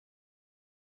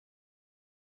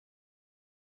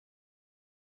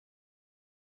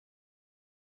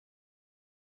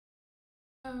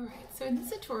Alright, so in this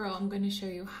tutorial I'm going to show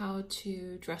you how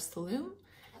to dress the loom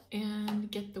and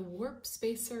get the warp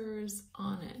spacers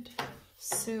on it.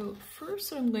 So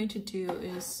first what I'm going to do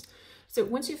is, so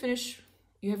once you finish,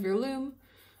 you have your loom.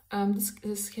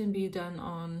 This can be done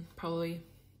on probably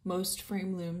most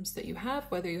frame looms that you have,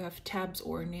 whether you have tabs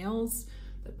or nails.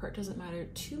 That part doesn't matter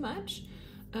too much.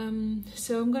 So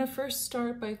I'm going to first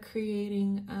start by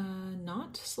creating a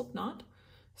knot, slip knot.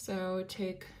 So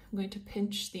I'm going to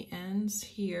pinch the ends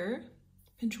here,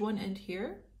 pinch one end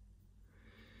here,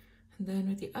 and then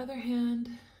with the other hand,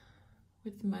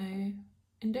 with my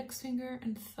index finger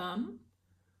and thumb,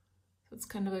 so it's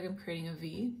kind of like I'm creating a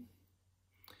V.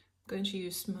 I'm going to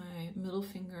use my middle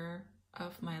finger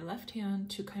of my left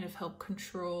hand to kind of help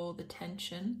control the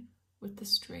tension with the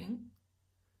string.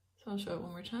 So I'll show it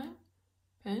one more time.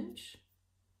 Pinch,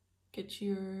 get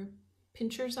your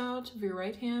pinchers out of your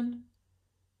right hand,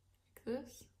 like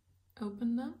this,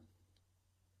 open them.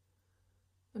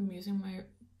 I'm using my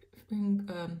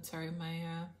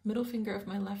middle finger of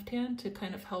my left hand to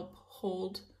kind of help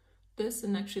hold this,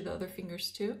 and actually the other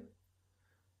fingers too.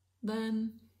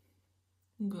 Then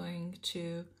I'm going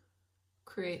to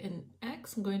create an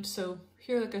X. So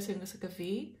here, like I said, it's like a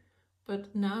V,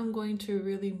 but now I'm going to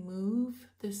really move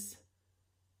this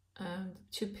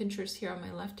two pinchers here on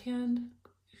my left hand,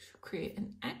 create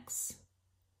an X.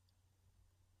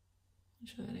 I'll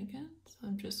show that again. So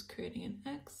I'm just creating an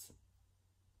X.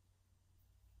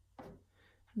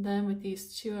 And then with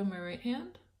these two on my right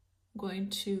hand, I'm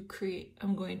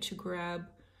going to grab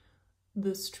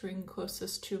the string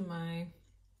closest to my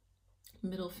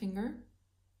middle finger.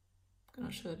 I'm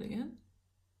gonna show it again.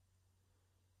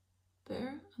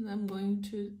 There, and then I'm going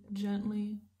to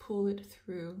gently pull it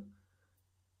through.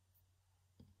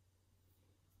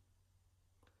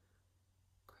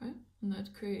 Okay, and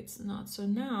that creates a knot. So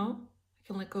now I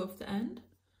can let go of the end,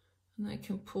 and I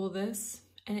can pull this,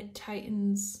 and it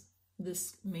tightens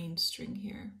this main string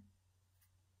here.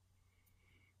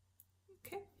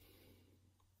 Okay,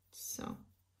 so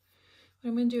what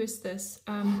I'm going to do is this.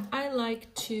 I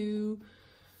like to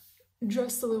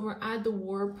dress the loom or add the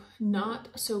warp not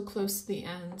so close to the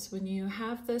ends. When you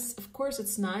have this, of course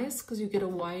it's nice because you get a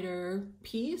wider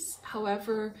piece.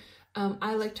 However,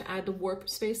 I like to add the warp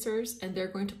spacers, and they're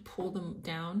going to pull them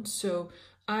down. So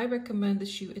I recommend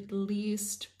that you at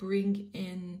least bring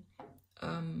in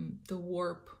the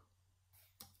warp,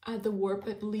 add the warp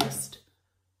at least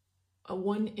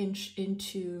 1 inch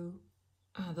into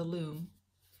the loom.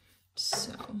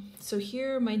 So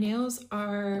here my nails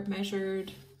are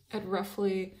measured at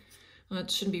roughly, well,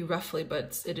 it shouldn't be roughly,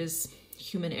 but it is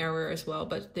human error as well,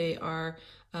 but they are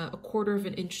 1/4 of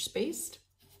an inch spaced.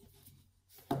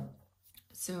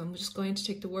 So I'm just going to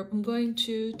take the warp. I'm going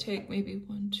to take maybe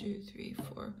 1, 2, 3,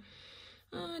 4.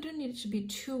 I don't need it to be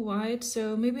too wide,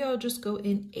 so maybe I'll just go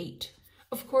in 8.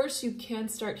 Of course, you can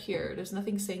start here. There's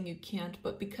nothing saying you can't,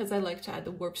 but because I like to add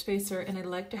the warp spacer and I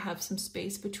like to have some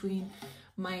space between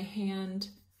my hand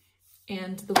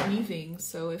and the weaving.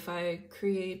 So if I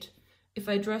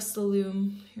dress the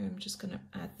loom, here I'm just gonna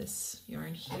add this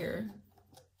yarn here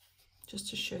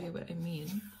just to show you what I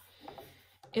mean.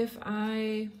 If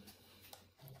I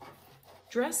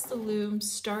dress the loom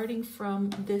starting from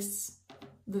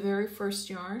the very first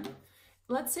yarn,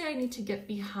 let's say I need to get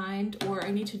behind, or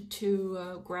I need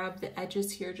to grab the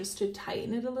edges here just to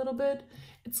tighten it a little bit.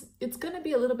 It's gonna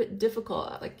be a little bit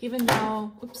difficult. Like even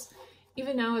now,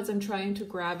 even now as I'm trying to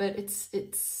grab it,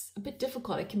 it's a bit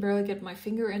difficult. I can barely get my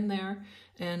finger in there,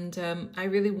 and I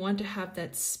really want to have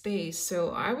that space.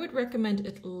 So I would recommend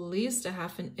at least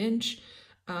 1/2 inch,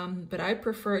 but I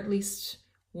prefer at least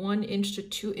 1 inch to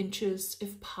 2 inches,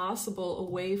 if possible,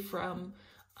 away from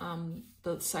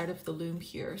the side of the loom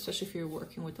here, especially if you're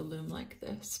working with the loom like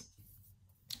this.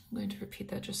 I'm going to repeat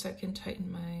that just so I can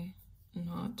tighten my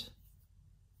knot.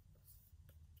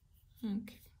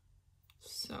 Okay,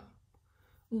 so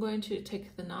I'm going to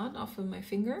take the knot off of my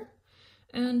finger,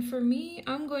 and for me,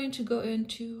 I'm going to go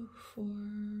into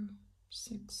 4,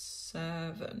 6,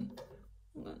 7.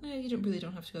 Well, you really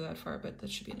don't have to go that far, but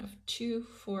that should be enough. 2,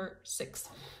 4, 6.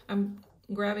 I'm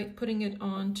putting it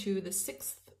onto the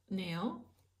 6th nail.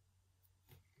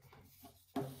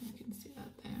 You can see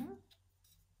that there.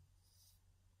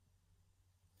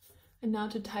 And now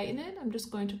to tighten it, I'm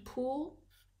just going to pull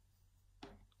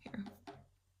here.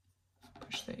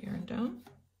 Push that yarn down.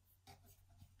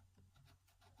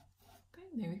 Okay,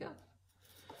 there we go.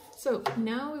 So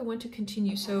now we want to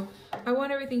continue. So I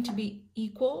want everything to be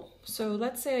equal. So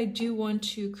let's say I do want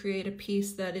to create a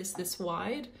piece that is this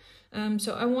wide.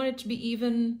 So I want it to be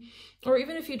even, or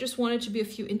even if you just want it to be a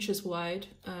few inches wide,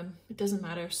 it doesn't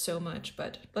matter so much,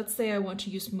 but let's say I want to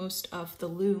use most of the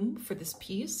loom for this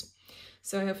piece.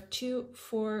 So I have 2,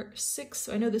 4, 6.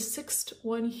 So I know the 6th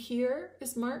one here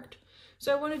is marked.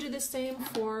 So I want to do the same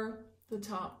for the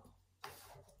top.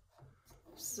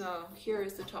 So here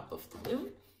is the top of the loom.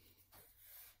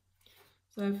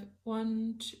 So I have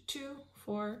 1, 2,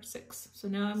 4, 6. So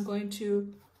now I'm going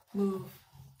to move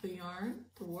the yarn,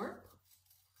 the warp,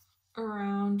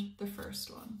 around the first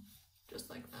one, just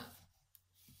like that.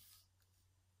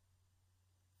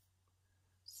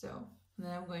 So then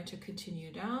I'm going to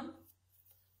continue down.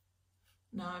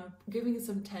 Now I'm giving it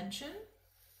some tension.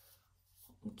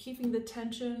 I'm keeping the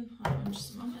tension. Hold on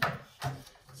just a moment.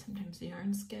 Sometimes the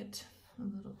yarns get a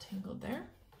little tangled there.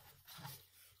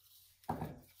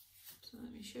 So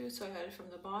let me show you. So I had it from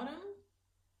the bottom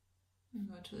and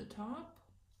go to the top.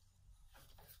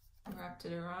 I wrapped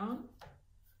it around.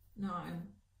 Now I'm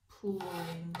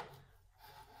pulling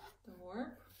the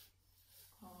warp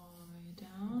all the way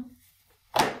down.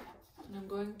 And I'm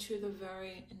going to the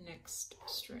very next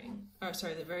string, or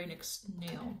sorry, the very next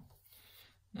nail.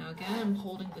 Now again, I'm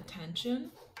holding the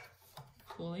tension,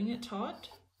 pulling it taut.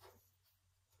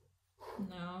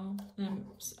 Now,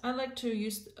 I like to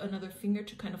use another finger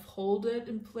to kind of hold it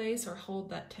in place or hold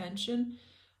that tension.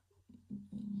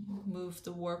 Move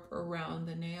the warp around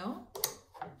the nail.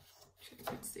 If you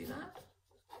can see that.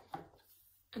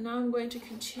 And now I'm going to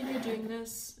continue doing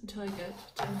this until I get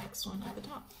to the next one at the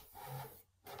top.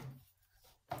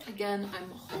 Again,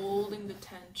 I'm holding the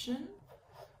tension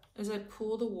as I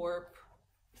pull the warp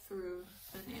through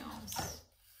the nails.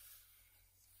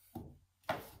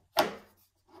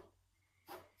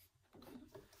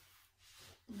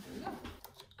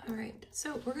 All right,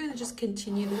 so we're going to just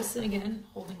continue this, and again,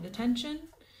 holding the tension.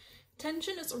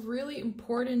 Tension is a really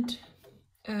important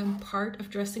part of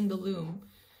dressing the loom.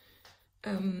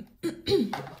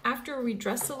 After we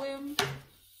dress the loom,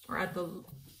 or add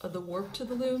the warp to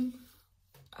the loom,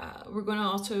 we're going to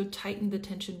also tighten the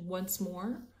tension once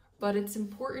more. But it's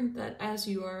important that as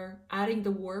you are adding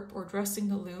the warp or dressing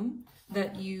the loom,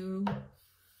 that you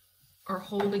are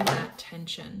holding that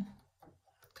tension.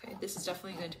 Okay, this is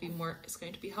definitely going to be it's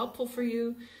going to be helpful for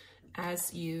you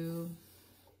as you,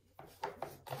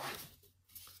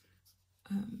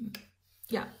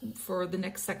 for the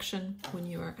next section when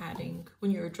you are adding, when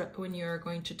you're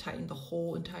going to tighten the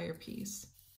whole entire piece.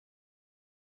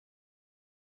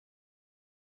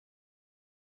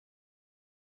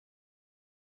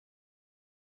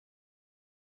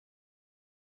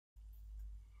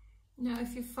 Now,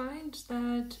 if you find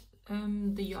that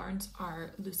the yarns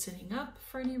are loosening up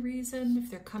for any reason, if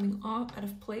they're coming off out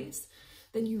of place,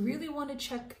 then you really want to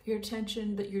check your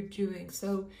tension that you're doing.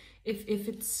 So if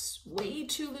it's way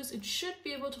too loose, it should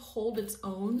be able to hold its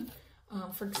own.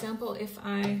 For example, let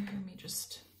me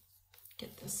just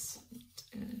get this.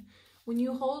 When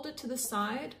you hold it to the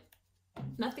side,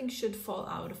 nothing should fall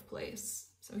out of place.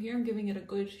 So here I'm giving it a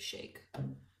good shake.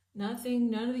 None of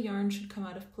the yarn should come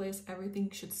out of place. Everything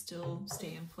should still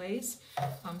stay in place.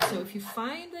 So if you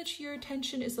find that your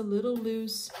tension is a little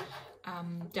loose,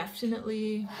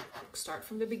 definitely start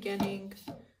from the beginning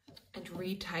and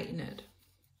retighten it.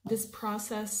 This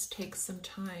process takes some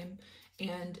time,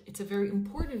 and it's a very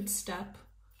important step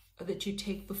that you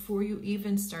take before you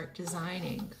even start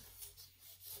designing.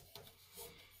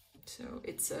 So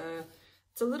it's a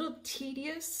little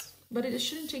tedious, but it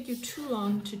shouldn't take you too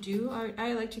long to do.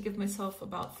 I like to give myself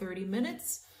about 30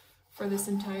 minutes for this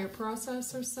entire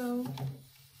process or so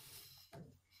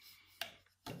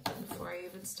before I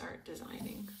even start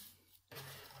designing.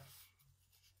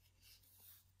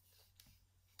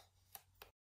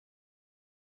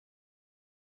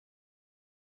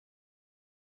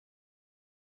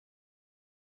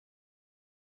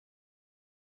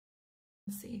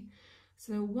 Let's see.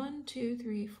 So 1, 2,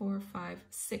 3, 4, 5,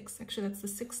 6. Actually, that's the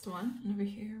 6th one. And over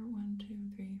here, 1, 2,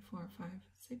 3, 4, 5,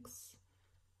 6.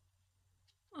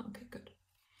 Oh, okay, good.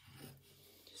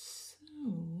 So,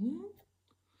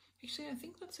 actually, I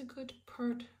think that's a good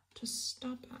part to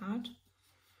stop at.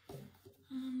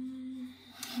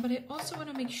 But I also want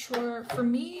to make sure, for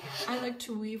me, I like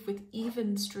to weave with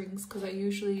even strings because I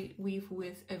usually weave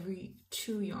with every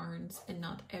 2 yarns and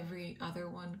not every other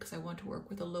one because I want to work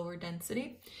with a lower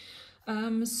density.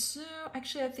 So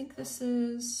actually I think this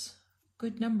is a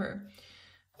good number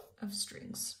of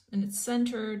strings, and it's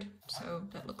centered, so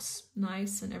that looks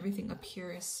nice, and everything up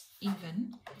here is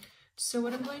even. So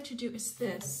what I'm going to do is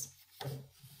this.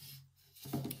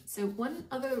 So one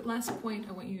other last point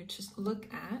I want you to just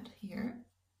look at here.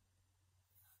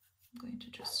 I'm going to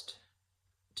just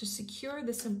to secure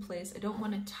this in place, I don't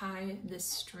want to tie this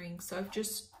string. So I've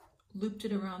just looped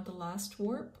it around the last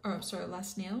warp, or sorry,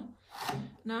 last nail.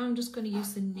 Now I'm just going to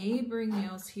use the neighboring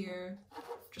nails here.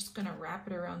 Just going to wrap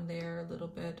it around there a little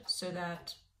bit so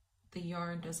that the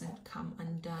yarn doesn't come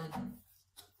undone.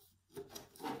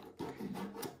 Okay.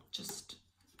 Just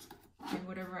doing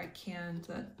whatever I can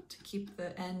to keep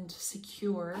the end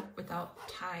secure without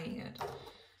tying it.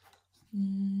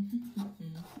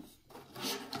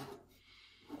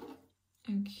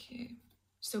 Okay,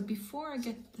 so before I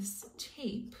get this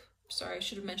tape, sorry, I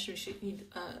should have mentioned we should need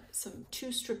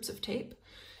two strips of tape.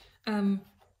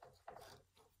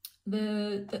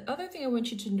 The other thing I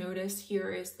want you to notice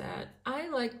here is that I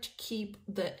like to keep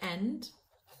the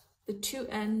two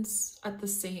ends on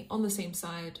the same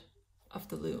side of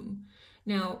the loom.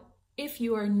 Now, if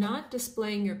you are not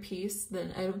displaying your piece,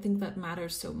 then I don't think that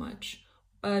matters so much.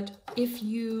 But if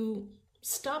you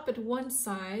stop at one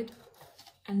side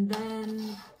and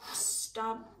then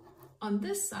stop on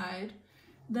this side,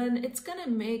 then it's gonna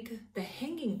make the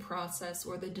hanging process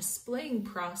or the displaying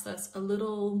process a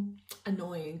little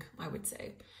annoying, I would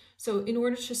say. So in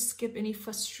order to skip any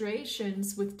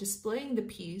frustrations with displaying the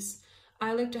piece,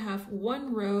 I like to have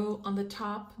one row on the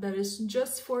top that is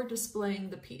just for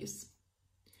displaying the piece.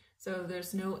 So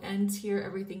there's no ends here,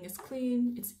 everything is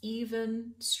clean, it's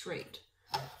even, straight.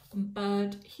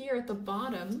 But here at the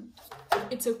bottom,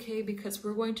 it's okay because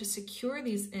we're going to secure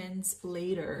these ends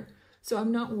later. So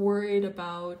I'm not worried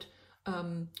about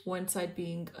one side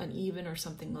being uneven or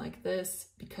something like this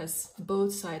because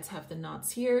both sides have the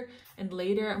knots here. And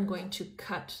later I'm going to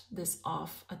cut this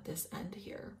off at this end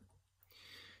here.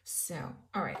 So,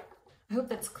 all right, I hope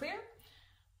that's clear.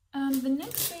 The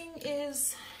next thing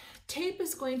is tape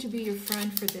is going to be your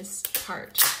friend for this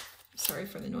part. Sorry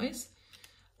for the noise.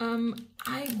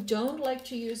 I don't like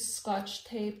to use Scotch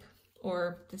tape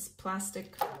or this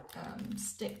plastic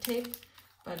stick tape,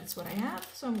 but it's what I have,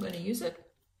 so I'm going to use it.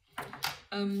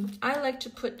 I like to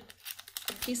put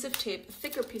a piece of tape, a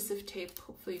thicker piece of tape,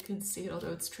 hopefully you can see it,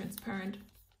 although it's transparent.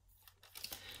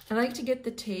 I like to get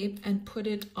the tape and put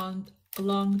it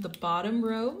along the bottom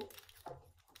row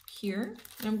here,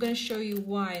 and I'm going to show you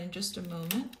why in just a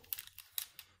moment.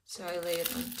 So I lay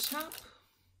it on top.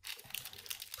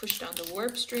 Push down the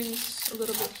warp strings a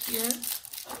little bit here.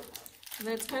 And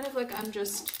then it's kind of like I'm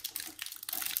just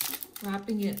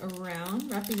wrapping the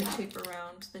tape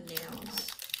around the nails,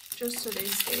 just so they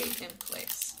stay in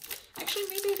place. Actually,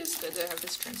 maybe it is good to have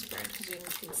this transparent because you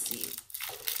can see.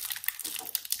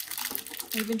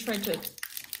 I even tried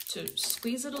to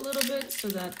squeeze it a little bit so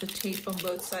that the tape on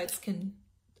both sides can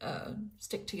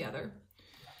stick together.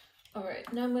 All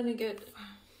right, now I'm gonna get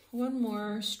one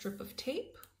more strip of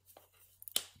tape.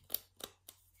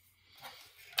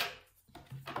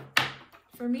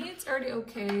 For me, it's already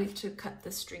okay to cut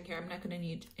this string here. I'm not going to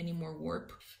need any more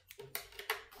warp.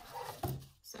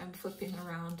 So I'm flipping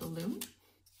around the loom.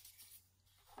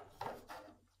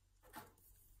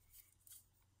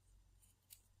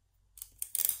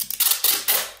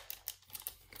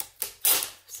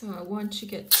 So I want to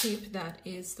get tape that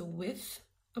is the width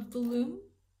of the loom.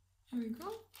 There we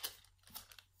go.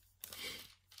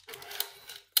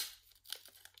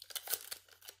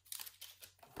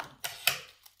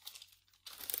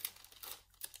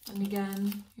 And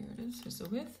again, here it is, here's the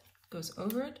width, goes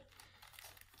over it.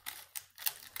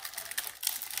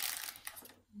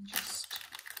 Just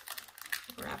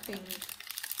wrapping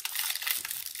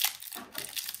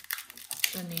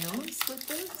the nails with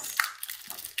this.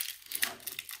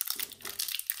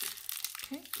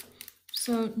 Okay,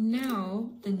 so now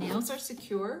the nails are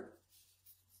secure.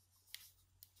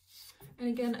 And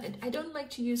again, I don't like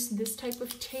to use this type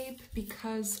of tape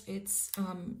because it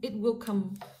will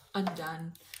come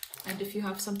undone. And if you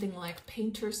have something like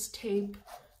painter's tape,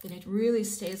 then it really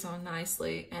stays on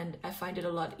nicely, and I find it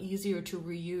a lot easier to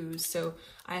reuse. So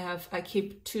I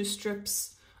keep 2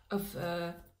 strips of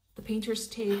the painter's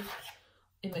tape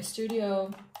in my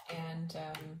studio, and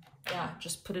yeah,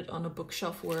 just put it on a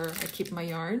bookshelf where I keep my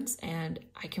yarns, and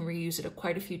I can reuse it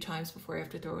quite a few times before I have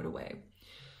to throw it away.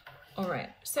 All right,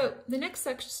 so the next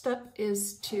step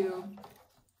is to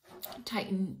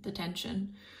tighten the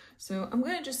tension. So I'm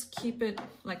going to just keep it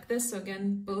like this. So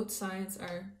again, both sides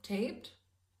are taped.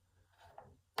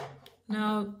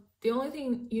 Now, the only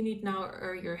thing you need now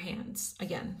are your hands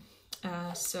again.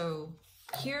 So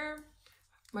here,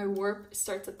 my warp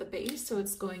starts at the base, so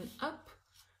it's going up,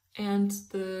 and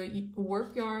the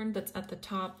warp yarn that's at the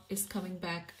top is coming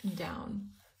back down.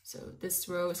 So this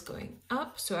row is going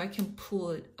up, so I can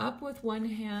pull it up with one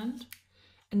hand,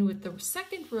 and with the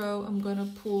second row, I'm going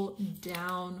to pull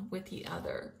down with the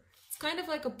other. kind of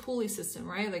like a pulley system,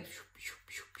 right? Like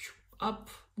up,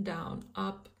 down,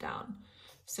 up, down.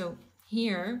 So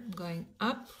here I'm going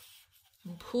up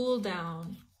and pull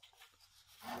down,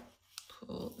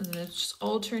 pull, and then it's just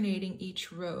alternating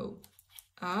each row,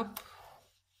 up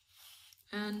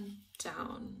and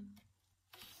down.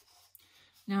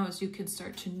 Now, as you can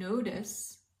start to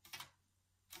notice,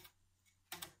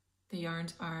 the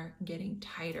yarns are getting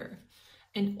tighter.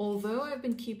 And although I've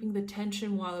been keeping the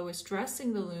tension while I was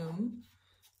dressing the loom,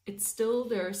 it's still,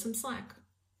 there's some slack.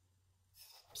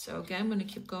 So again, I'm going to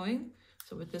keep going.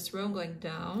 So with this row, I'm going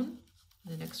down,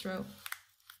 the next row,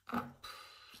 up,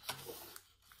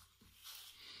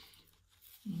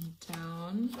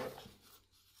 down,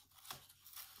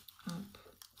 up.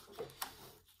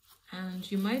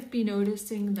 And you might be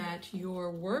noticing that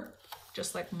your warp,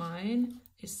 just like mine,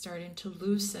 is starting to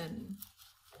loosen.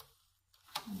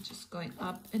 I'm just going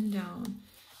up and down.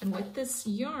 And with this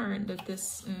yarn, that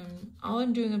this, all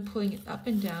I'm doing, I'm pulling it up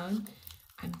and down.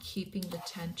 I'm keeping the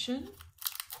tension,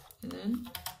 and then,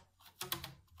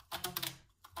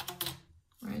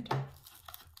 right,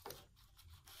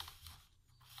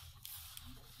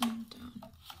 and down.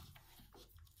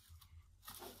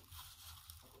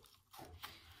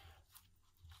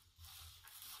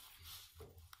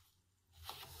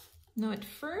 Now at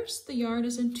first the yarn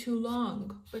isn't too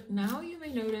long, but now you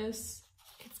may notice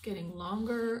it's getting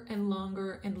longer and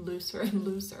longer and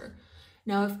looser.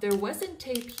 Now if there wasn't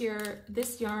tape here,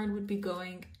 this yarn would be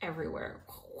going everywhere.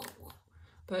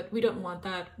 But we don't want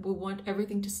that. We want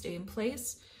everything to stay in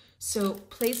place. So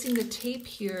placing the tape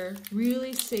here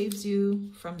really saves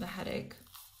you from the headache.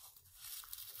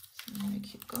 So I'm going to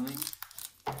keep going.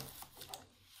 Up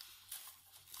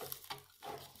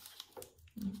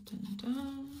and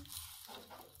down.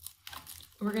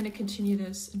 We're going to continue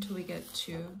this until we get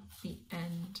to the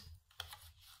end.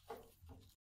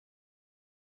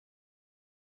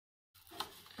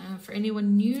 For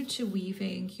anyone new to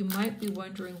weaving, you might be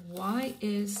wondering, why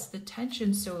is the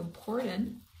tension so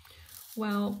important?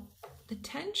 Well, the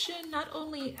tension not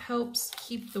only helps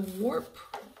keep the warp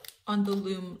on the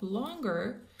loom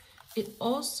longer, it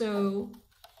also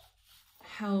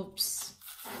helps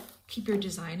keep your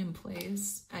design in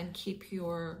place and keep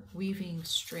your weaving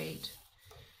straight.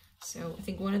 So I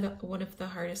think one of the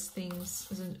hardest things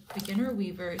as a beginner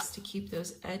weaver is to keep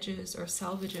those edges or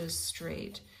selvages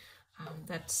straight.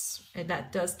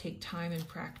 That does take time and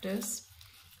practice,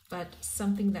 but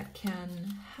something that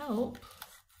can help.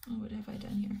 Oh, what have I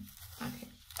done here? Okay,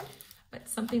 but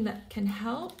something that can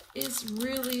help is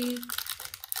really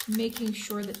making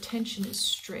sure the tension is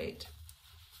straight.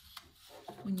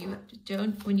 When keeping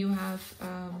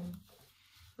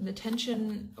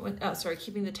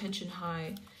the tension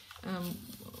high.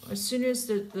 As soon as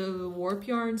the warp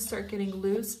yarns start getting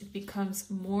loose, it becomes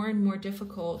more and more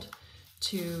difficult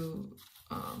to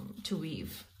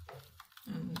weave.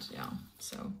 And yeah,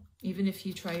 so even if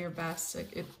you try your best,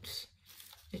 like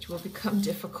it will become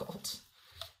difficult.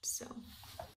 So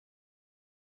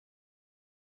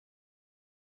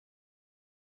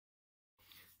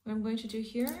what I'm going to do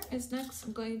here is next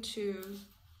I'm going to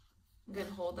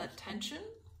hold that tension.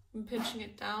 I'm pinching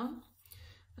it down.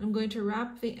 I'm going to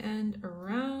wrap the end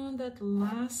around that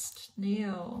last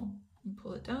nail and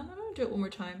pull it down. I'm going to do it one more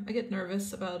time. I get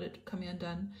nervous about it coming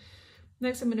undone.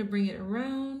 Next, I'm going to bring it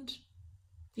around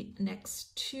the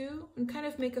next two and kind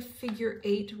of make a figure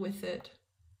 8 with it.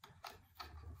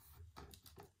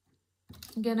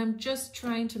 Again, I'm just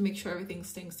trying to make sure everything's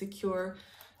staying secure.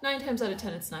 9 times out of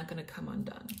 10, it's not going to come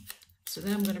undone. So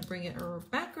then I'm going to bring it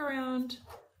back around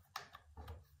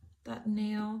that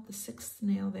nail, the 6th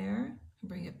nail there, and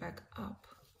bring it back up.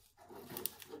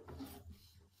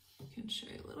 I can show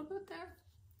you a little bit there.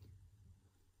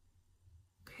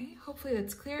 Okay, hopefully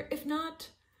that's clear. If not,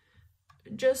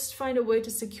 just find a way to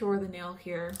secure the nail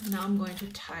here. Now I'm going to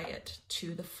tie it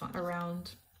to the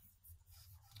around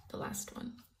the last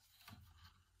one.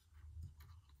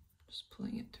 Just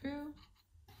pulling it through,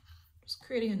 just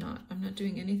creating a knot. I'm not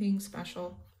doing anything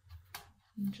special.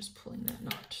 I'm just pulling that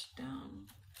knot down.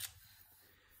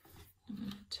 I'm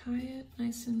going to tie it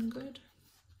nice and good.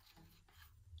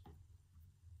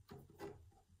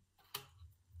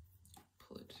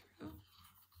 Pull it through.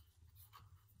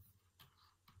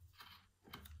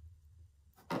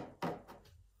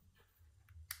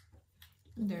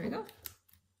 And there we go.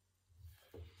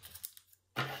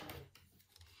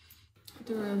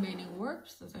 The remaining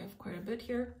warps, as I have quite a bit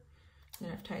here,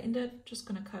 and I've tightened it, just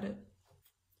going to cut it.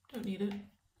 Don't need it.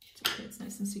 It's okay, it's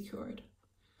nice and secured.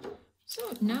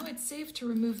 So now it's safe to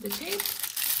remove the tape.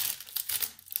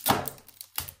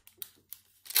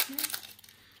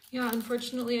 Yeah,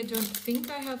 unfortunately, I don't think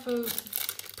I have a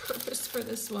purpose for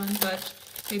this one, but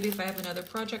maybe if I have another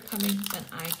project coming, then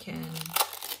I can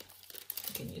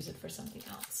use it for something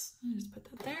else. I'll just put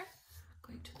that there.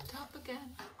 Going to the top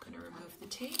again. I'm going to remove the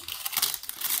tape.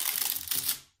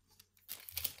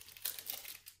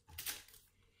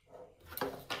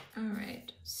 All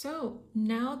right, so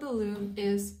now the loom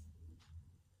is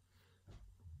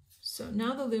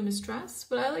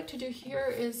dressed. What I like to do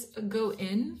here is go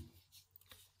in.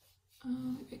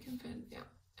 If I can find, yeah.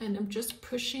 And I'm just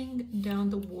pushing down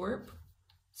the warp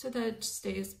so that it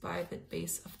stays by the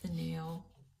base of the nail.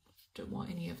 Don't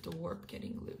want any of the warp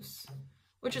getting loose,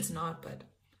 which it's not, but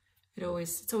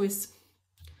it's always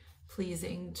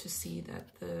pleasing to see that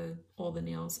all the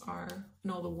nails are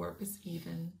and all the warp is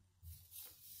even.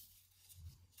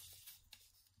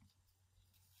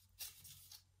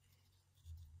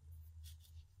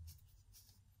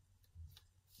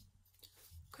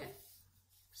 Okay,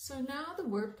 so now the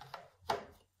warp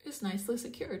is nicely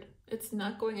secured. It's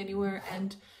not going anywhere,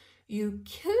 and you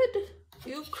could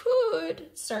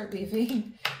start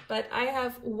weaving, but I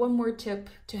have one more tip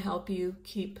to help you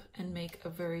keep and make a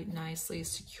very nicely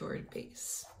secured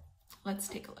base. Let's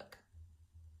take a look.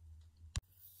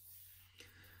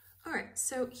 All right,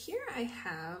 so here I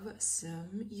have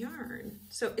some yarn.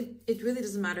 So it really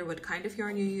doesn't matter what kind of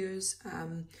yarn you use.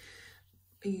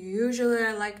 Usually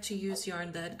I like to use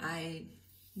yarn that I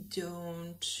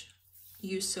don't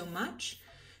use so much.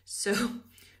 So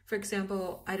for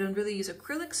example, I don't really use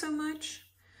acrylic so much,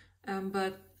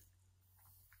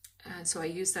 so I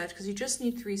use that because you just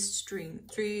need three strings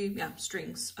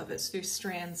of it, 3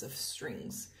 strands of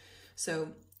strings. So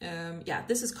yeah,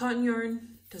 this is cotton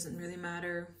yarn, doesn't really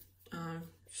matter.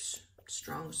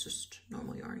 Strong is just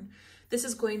normal yarn. This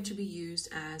is going to be used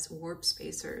as warp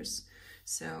spacers.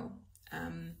 So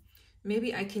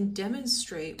maybe I can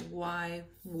demonstrate why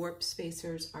warp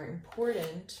spacers are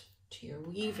important to your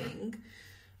weaving.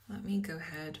 Let me go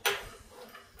ahead.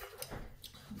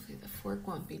 Hopefully the fork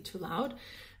won't be too loud.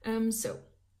 So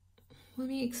let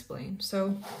me explain.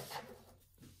 So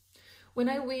when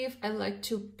I weave, I like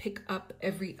to pick up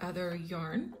every other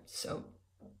yarn. So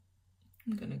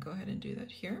I'm gonna go ahead and do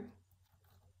that here.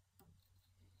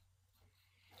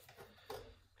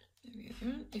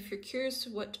 If you're curious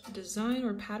what design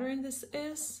or pattern this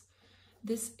is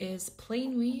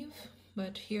plain weave,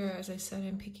 but here, as I said,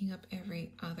 I'm picking up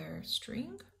every other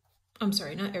string. I'm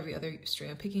sorry, not every other string,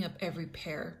 I'm picking up every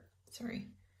pair, sorry.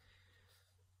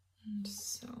 And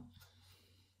so.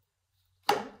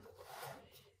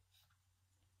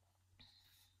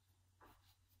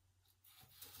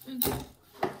 Okay.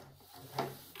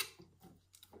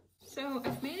 So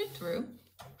I've made it through.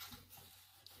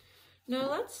 Now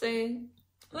let's say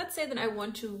that I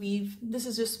want to weave, this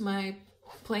is just my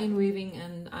plain weaving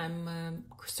and I'm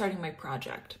starting my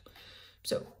project.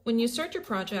 So when you start your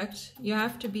project, you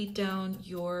have to beat down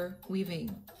your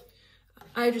weaving.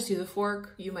 I just use a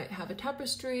fork. You might have a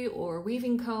tapestry or a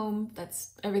weaving comb.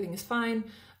 Everything is fine.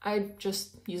 I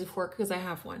just use a fork because I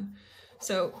have one.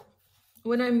 So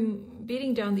when I'm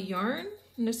beating down the yarn,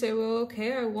 I'm gonna say, well,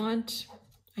 okay,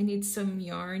 I need some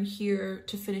yarn here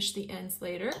to finish the ends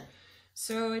later.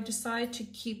 So I decide to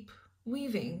keep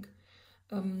weaving.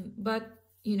 But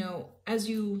you know, as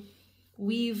you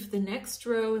weave the next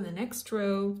row and the next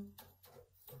row,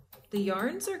 the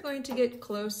yarns are going to get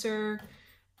closer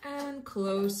and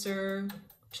closer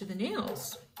to the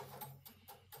nails.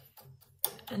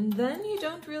 And then you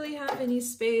don't really have any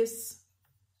space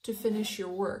to finish your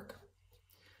work.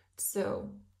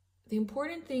 So the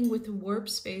important thing with warp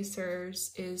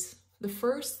spacers is, the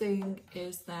first thing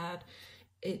is that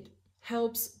it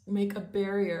helps make a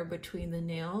barrier between the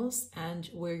nails and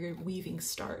where your weaving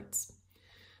starts.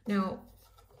 Now,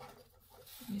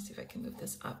 let me see if I can move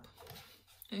this up.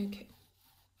 Okay.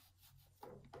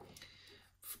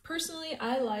 Personally,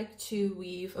 I like to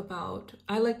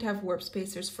have warp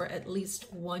spacers for at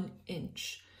least 1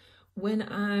 inch. When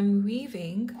I'm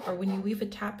weaving, or when you weave a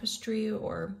tapestry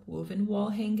or woven wall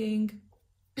hanging,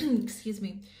 excuse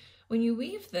me, when you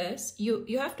weave this,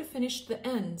 you have to finish the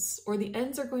ends, or the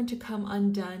ends are going to come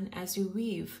undone as you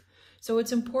weave. So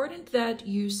it's important that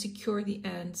you secure the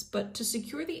ends, but to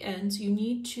secure the ends, you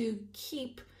need to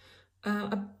keep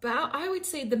about, I would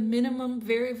say the minimum,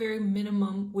 very, very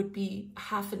minimum would be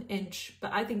 1/2 inch,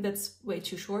 but I think that's way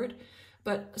too short.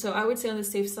 But so I would say on the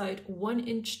safe side, 1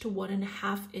 inch to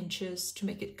 1.5 inches to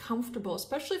make it comfortable,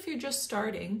 especially if you're just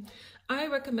starting. I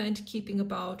recommend keeping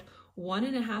about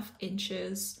 1.5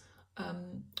 inches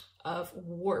of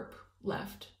warp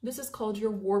left. This is called your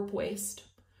warp waste.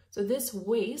 So this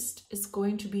waste is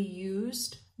going to be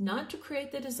used not to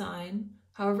create the design,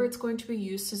 however, it's going to be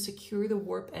used to secure the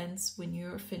warp ends when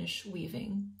you're finished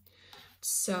weaving.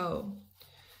 So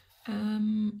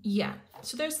yeah,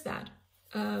 so there's that.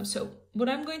 So what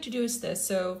I'm going to do is this.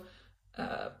 So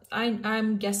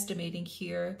I'm guesstimating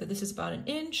here that this is about an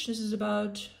inch. This is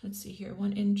about, let's see here,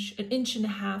 1 inch, an inch and a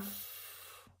half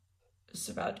is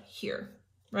about here,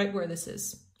 right where this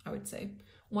is, I would say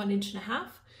 1 inch and a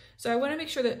half. So I want to make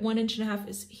sure that 1 inch and a half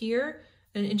is here,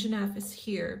 and 1 inch and a half is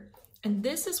here. And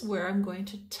this is where I'm going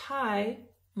to tie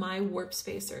my warp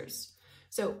spacers.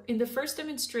 So in the first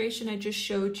demonstration I just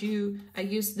showed you, I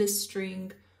used this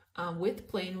string with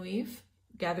plain weave,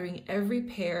 gathering every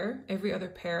other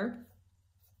pair,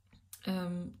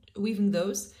 weaving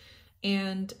those,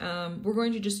 and we're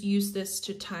going to just use this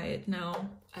to tie it now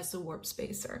as a warp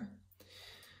spacer.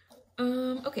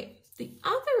 Okay, the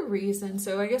other reason,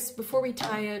 so I guess before we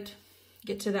tie it,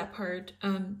 get to that part,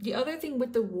 the other thing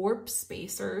with the warp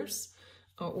spacers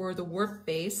or the warp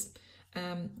base,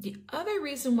 the other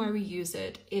reason why we use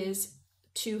it is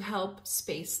to help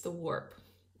space the warp.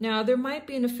 Now, there might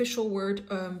be an official word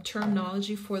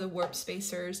terminology for the warp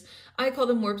spacers. I call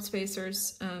them warp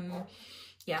spacers.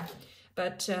 Yeah,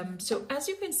 but so as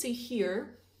you can see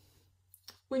here,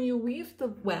 when you weave the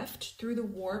weft through the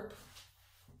warp,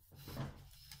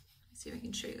 let's see if I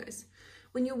can show you guys.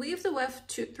 When you weave the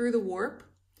weft through the warp,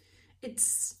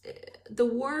 the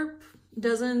warp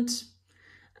doesn't,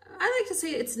 I like to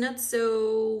say it's not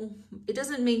so, it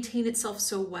doesn't maintain itself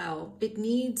so well. It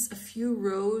needs a few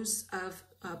rows of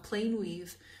plain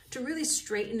weave to really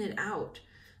straighten it out.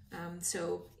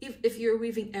 So if you're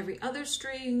weaving every other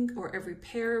string or every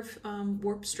pair of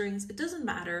warp strings, it doesn't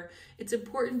matter. It's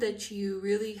important that you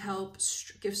really help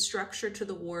give structure to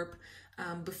the warp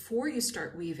before you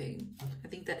start weaving. I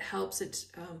think that helps it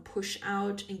push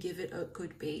out and give it a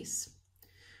good base.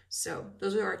 So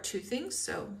those are our two things.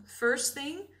 So first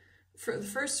thing, for the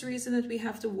first reason that we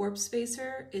have the warp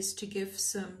spacer is to give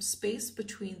some space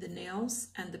between the nails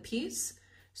and the piece,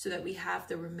 so that we have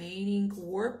the remaining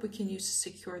warp we can use to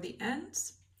secure the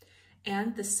ends.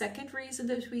 And the second reason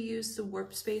that we use the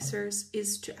warp spacers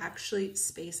is to actually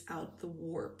space out the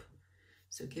warp,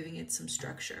 so giving it some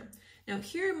structure. Now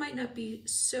here it might not be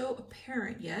so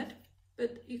apparent yet,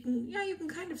 but you can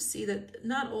kind of see that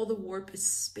not all the warp is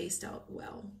spaced out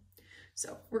well.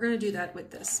 So we're going to do that with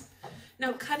this.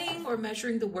 Now, cutting or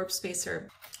measuring the warp spacer,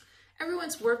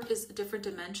 everyone's warp is a different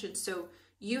dimension, so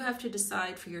you have to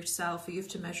decide for yourself, or you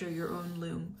have to measure your own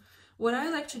loom. What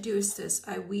I like to do is this: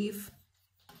 I weave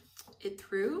it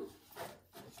through,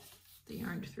 the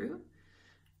yarn through,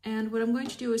 and what I'm going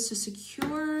to do is to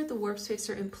secure the warp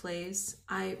spacer in place,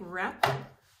 I wrap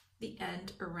the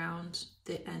end around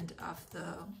the end of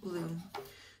the loom.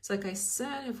 So like I said,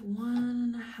 I have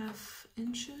 1.5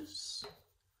 inches.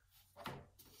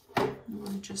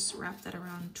 We'll just wrap that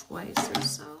around twice or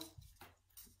so.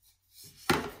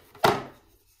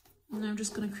 And I'm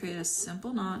just going to create a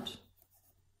simple knot.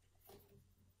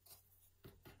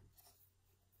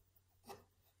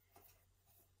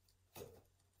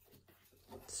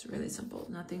 It's really simple,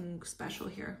 nothing special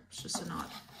here. It's just a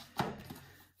knot.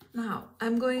 Now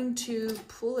I'm going to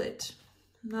pull it.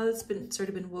 Now that's sort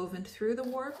of been woven through the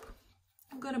warp,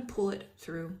 I'm going to pull it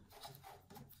through.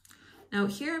 Now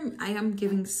here I am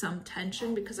giving some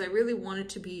tension because I really want it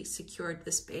to be secured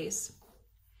this base.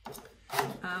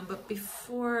 But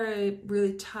before I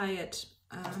really tie it,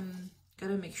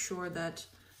 gotta make sure that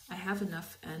I have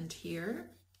enough end here.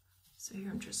 So here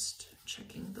I'm just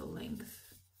checking the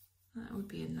length. That would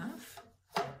be enough.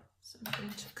 So I'm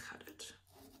going to cut it.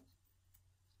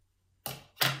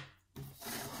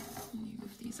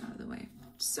 Move these out of the way.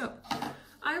 So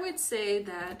I would say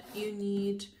that you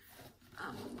need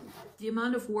the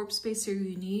amount of warp spacer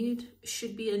you need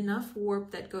should be enough warp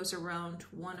that goes around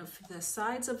one of the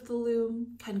sides of the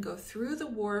loom, can go through the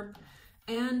warp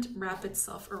and wrap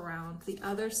itself around the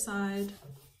other side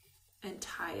and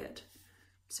tie it.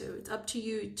 So it's up to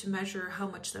you to measure how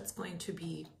much that's going to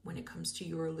be when it comes to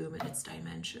your loom and its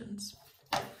dimensions.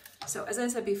 So as I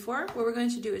said before, what we're going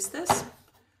to do is this. I'm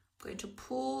going to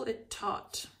pull it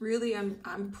taut. Really,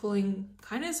 I'm pulling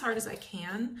kind of as hard as I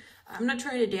can. I'm not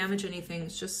trying to damage anything.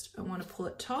 It's just I want to pull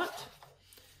it taut.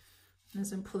 And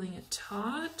as I'm pulling it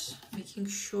taut, making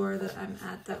sure that I'm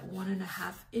at that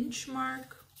 1.5 inch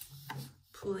mark,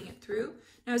 pulling it through.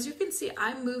 Now, as you can see,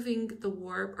 I'm moving the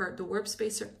warp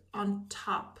spacer on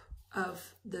top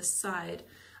of this side.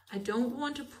 I don't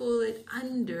want to pull it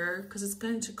under because it's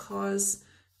going to cause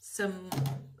some,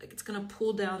 like it's going to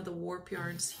pull down the warp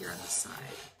yarns here on the side.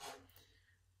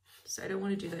 So I don't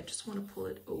want to do that. Just want to pull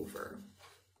it over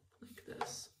like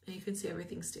this. And you can see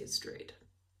everything stays straight.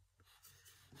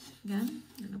 Again,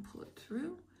 I'm going to pull it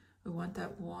through. We want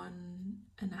that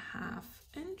 1.5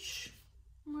 inch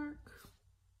mark.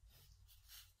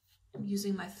 I'm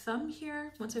using my thumb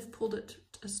here once I've pulled it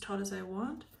as taut as I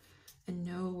want and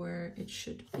know where it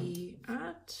should be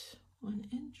at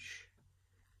 1.5 inches.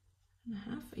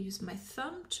 I use my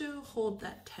thumb to hold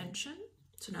that tension.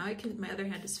 So now I can, my other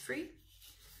hand is free.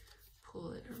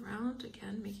 Pull it around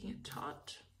again, making it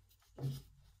taut.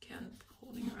 Again,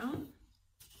 holding around.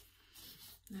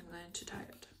 And I'm going to tie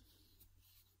it.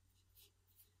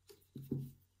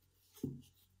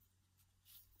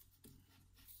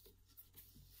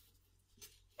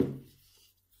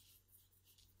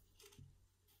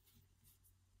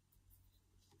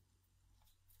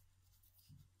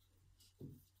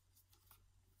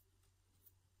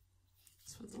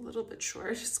 This one's a little bit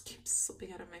short, it just keeps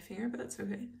slipping out of my finger, but that's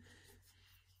okay.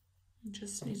 It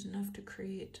just needs enough to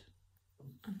create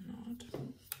a knot.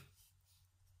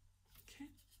 Okay,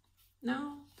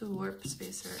 now the warp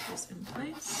spacer is in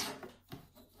place.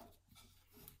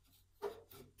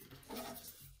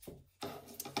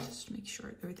 Just make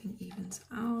sure everything evens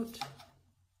out.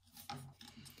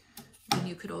 And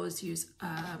you could always use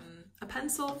a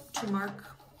pencil to mark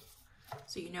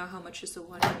so you know how much is the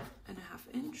 1.5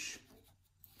 inch.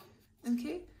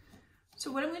 Okay,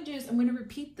 so what I'm going to do is I'm going to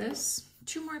repeat this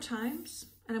 2 more times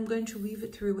and I'm going to weave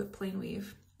it through with plain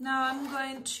weave. Now I'm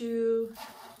going to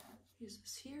use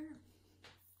this here,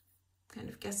 kind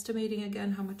of guesstimating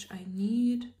again how much I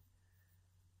need.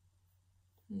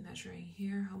 Measuring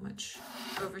here how much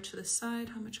over to the side,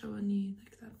 how much I will need,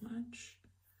 like that much.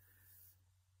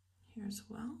 Here as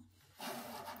well.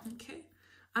 Okay,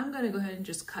 I'm going to go ahead and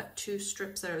just cut 2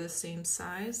 strips that are the same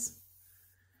size,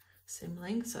 same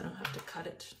length, so I don't have to cut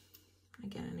it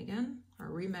again and again, or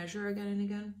remeasure again and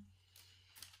again.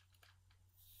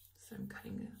 So I'm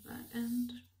cutting that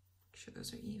end, make sure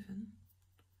those are even.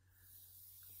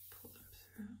 Pull them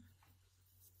through.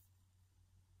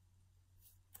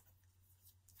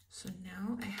 So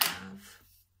now I have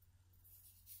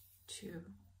 2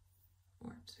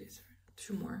 warp spacer,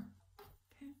 2 more.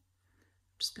 Okay,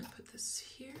 I'm just gonna put this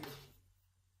here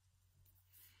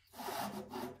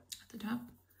at the top.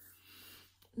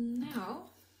 Now,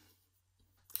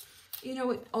 you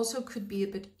know, it also could be a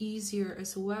bit easier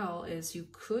as well, as you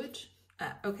could,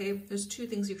 okay, there's 2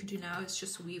 things you could do now, is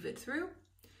just weave it through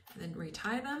and then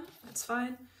retie them, that's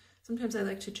fine. Sometimes I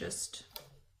like to just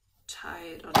tie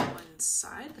it on one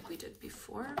side like we did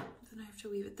before, then I have to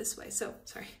weave it this way, so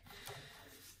sorry.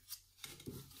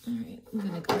 All right, I'm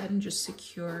gonna go ahead and just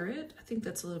secure it. I think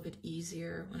that's a little bit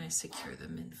easier when I secure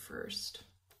them in first,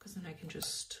 because then I can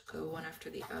just go one after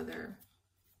the other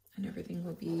and everything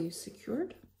will be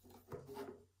secured.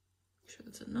 Make sure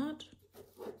that's a knot.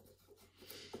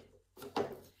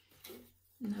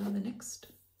 Now the next.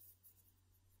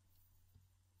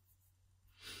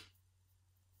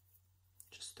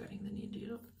 Just threading the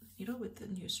needle with the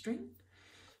new string.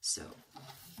 So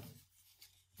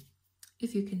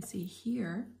if you can see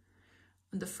here,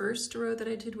 on the first row that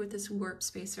I did with this warp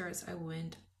spacer is I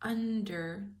went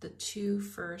under the 2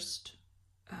 first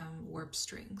warp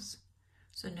strings.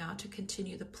 So now to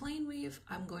continue the plain weave,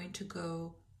 I'm going to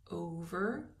go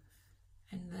over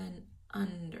and then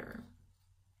under.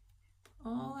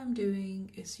 All I'm doing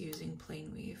is using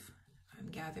plain weave. I'm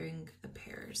gathering the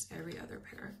pairs, every other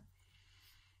pair.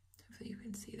 Hopefully you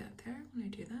can see that there when I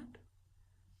do that.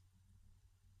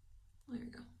 There we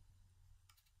go.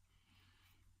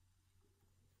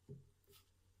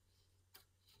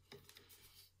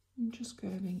 I'm just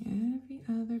grabbing every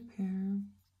other pair.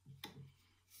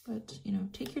 But, you know,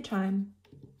 take your time.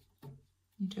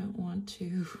 You don't want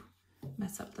to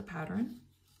mess up the pattern.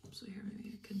 So here,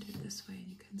 maybe I can do it this way and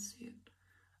you can see it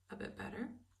a bit better.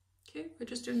 Okay, we're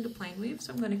just doing the plain weave,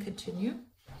 so I'm going to continue.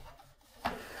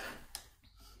 All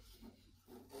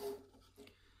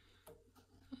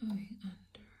right,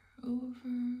 under, over.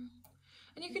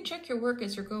 And you can check your work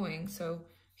as you're going. So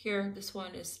here, this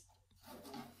one is,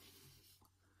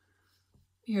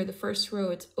 here the first row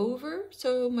it's over,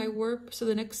 so my warp, so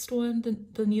the next one,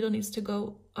 the needle needs to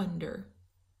go under.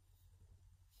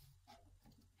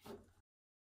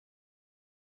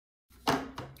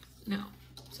 Now,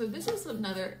 so this is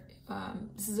another,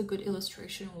 this is a good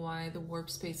illustration why the warp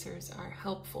spacers are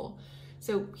helpful.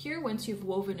 So here, once you've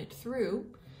woven it through,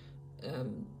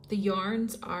 the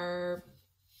yarns are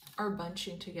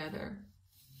bunching together.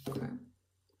 Okay.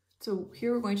 So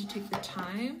here we're going to take the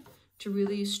time to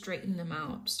really straighten them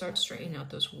out, start straightening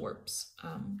out those warps,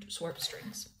 warp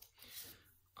strings.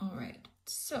 All right,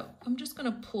 so I'm just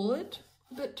gonna pull it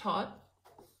a bit taut,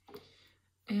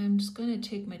 and I'm just gonna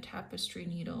take my tapestry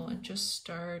needle and just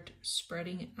start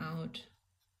spreading out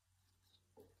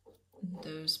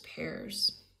those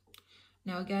pairs.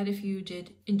 Now again, if you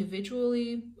did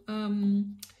individually,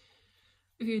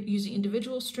 If you're using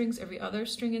individual strings, every other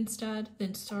string instead,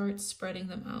 then start spreading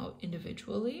them out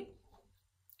individually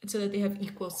so that they have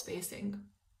equal spacing.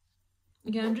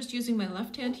 Again, I'm just using my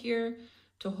left hand here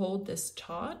to hold this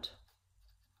taut.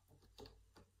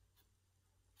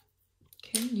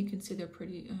 Okay, you can see they're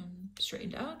pretty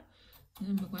straightened out. And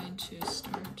then we're going to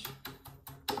start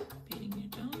beating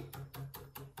it down.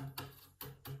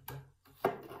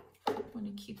 I want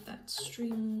to keep that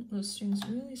string, those strings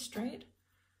really straight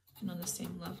and on the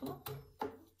same level.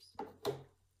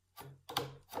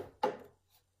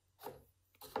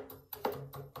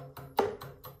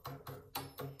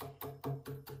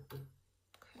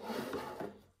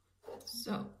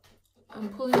 So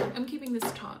I'm keeping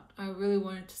this taut. I really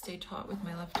wanted to stay taut with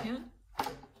my left hand.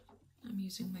 I'm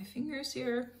using my fingers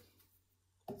here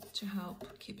to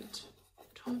help keep it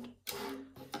taut.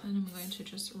 And I'm going to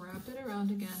just wrap it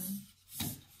around again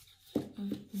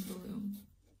in the loom.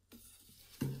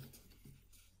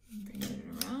 Bring it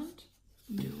around.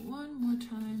 Do one more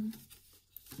time.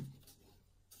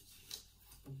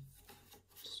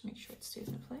 Just make sure it stays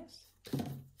in place.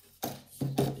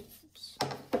 Oops.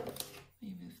 Let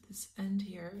me move this end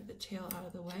here, the tail out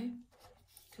of the way.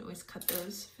 You can always cut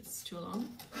those if it's too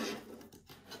long.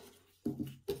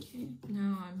 Okay,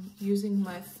 now I'm using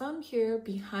my thumb here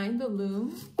behind the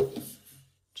loom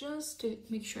just to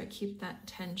make sure I keep that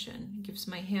tension. It gives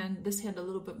my hand, this hand, a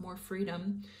little bit more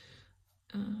freedom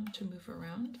to move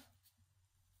around.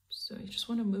 So you just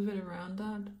want to move it around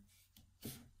that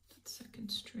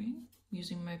second string. I'm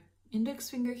using my index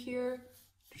finger here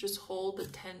to just hold the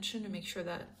tension and make sure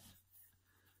that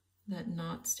that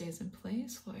knot stays in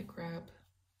place while I grab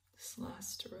this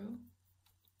last row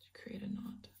to create a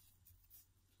knot.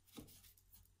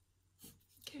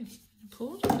 Okay,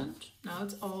 pulled and now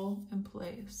it's all in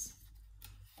place.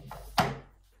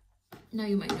 Now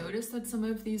you might notice that some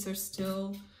of these are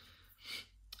still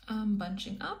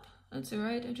bunching up. That's all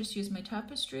right. I just use my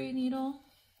tapestry needle,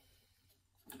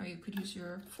 or you could use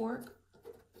your fork.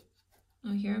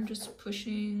 Now here I'm just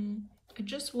pushing. I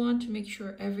just want to make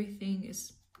sure everything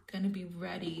is going to be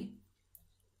ready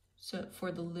so for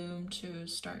the loom to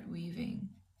start weaving.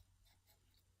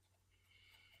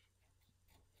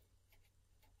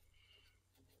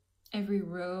 Every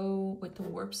row with the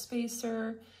warp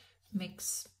spacer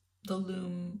makes the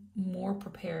loom more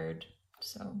prepared.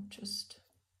 So just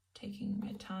taking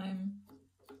my time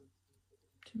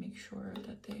to make sure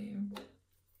that the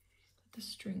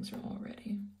strings are all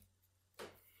ready.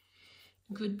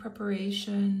 Good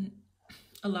preparation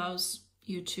allows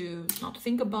you to not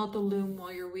think about the loom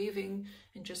while you're weaving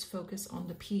and just focus on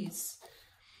the piece.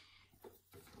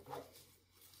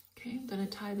 Okay, I'm gonna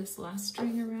tie this last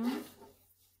string around.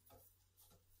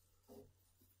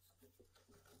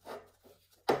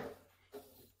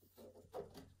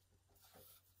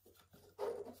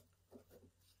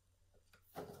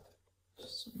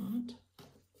 Knot.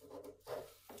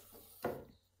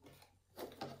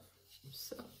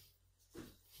 So,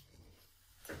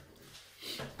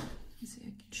 let's see, I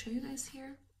can show you guys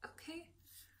here. Okay,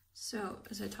 so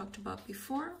as I talked about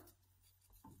before,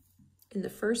 in the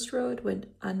first row it went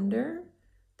under,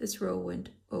 this row went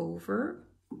over.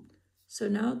 So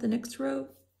now the next row,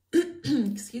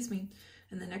 excuse me,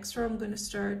 in the next row I'm going to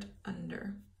start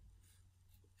under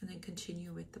and then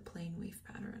continue with the plain weave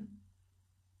pattern.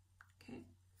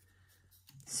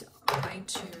 So I'm going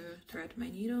to thread my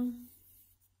needle.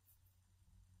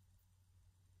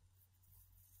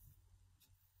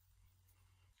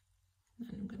 And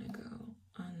I'm going to go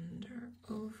under,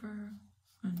 over,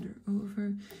 under,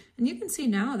 over. And you can see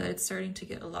now that it's starting to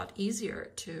get a lot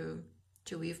easier to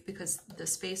weave because the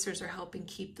spacers are helping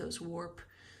keep those warp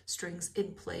strings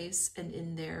in place and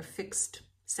in their fixed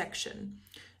section.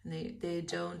 And they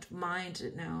don't mind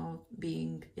it now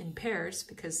being in pairs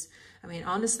because, I mean,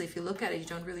 honestly, if you look at it, you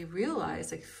don't really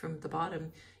realize, like from the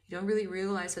bottom, you don't really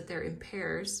realize that they're in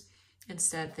pairs.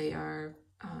 Instead, they are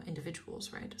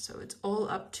individuals, right? So it's all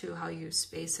up to how you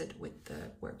space it with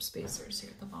the warp spacers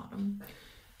here at the bottom.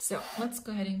 So let's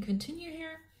go ahead and continue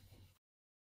here.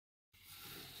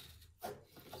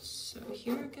 So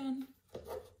here again,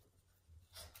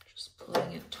 just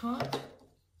pulling it taut.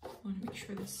 I want to make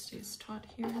sure this stays taut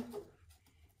here.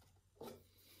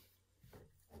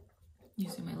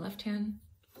 Using my left hand.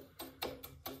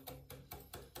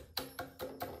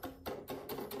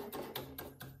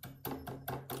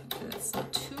 Okay, that's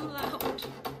not too loud.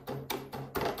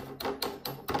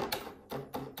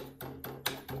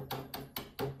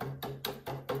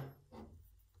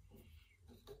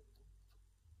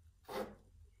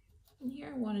 And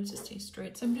here I wanted to stay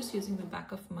straight, so I'm just using the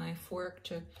back of my fork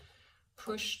to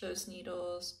push those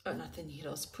needles, or not the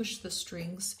needles, push the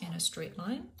strings in a straight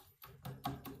line.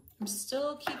 I'm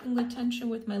still keeping the tension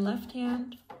with my left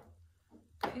hand.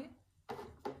 Okay.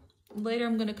 Later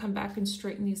I'm going to come back and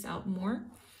straighten these out more.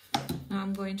 Now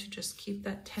I'm going to just keep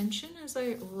that tension as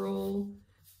I roll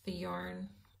the yarn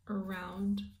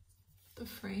around the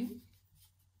frame.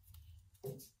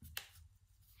 I'm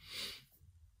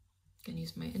going to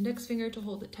use my index finger to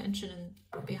hold the tension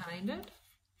behind it.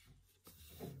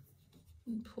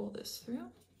 And pull this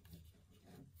through.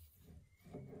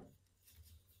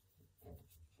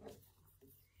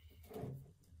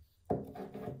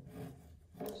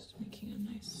 Just making a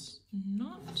nice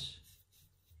knot.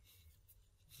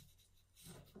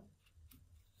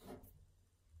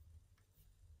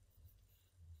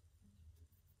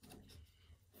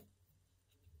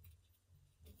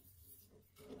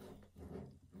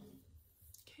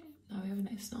 Okay, now we have a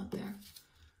nice knot there.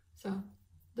 So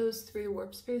those 3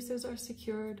 warp spaces are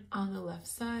secured on the left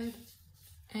side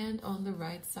and on the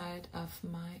right side of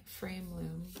my frame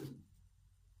loom.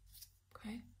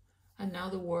 Okay, and now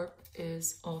the warp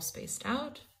is all spaced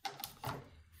out.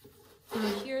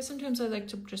 Here, sometimes I like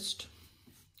to just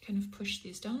kind of push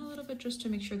these down a little bit just to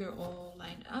make sure they're all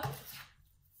lined up.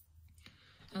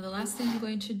 Now the last thing I'm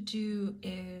going to do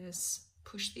is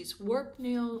push these warp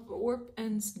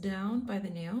ends down by the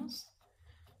nails,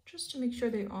 just to make sure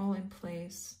they're all in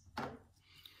place.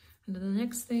 And then the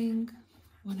next thing,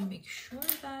 I want to make sure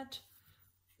that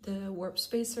the warp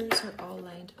spacers are all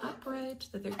lined up right,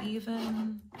 that they're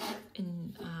even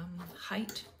in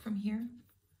height from here.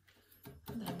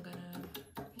 And then I'm gonna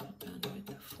get it done with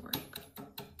the fork.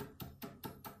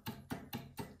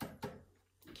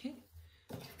 Okay,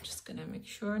 just gonna make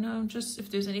sure now, just if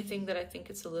there's anything that I think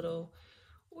it's a little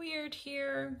weird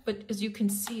here, but as you can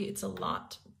see, it's a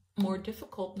lot more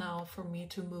difficult now for me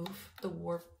to move the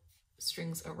warp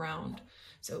strings around.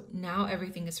 So now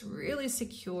everything is really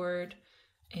secured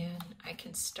and I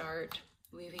can start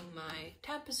weaving my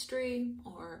tapestry,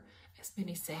 or as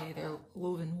many say, they're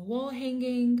woven wall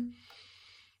hanging.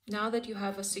 Now that you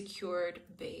have a secured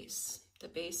base, the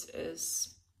base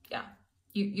is, yeah,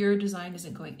 your design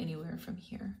isn't going anywhere from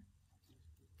here.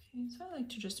 Okay, so I like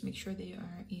to just make sure they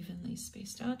are evenly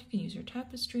spaced out. You can use your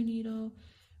tapestry needle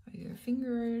or your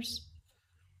fingers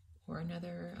or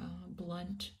another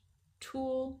blunt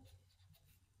tool.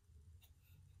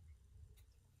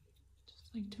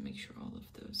 Just like to make sure all of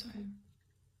those are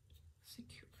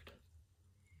secured.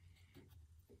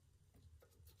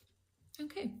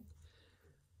 Okay,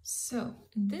 so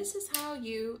this is how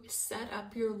you set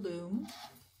up your loom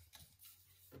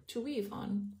to weave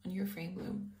on your frame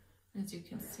loom. As you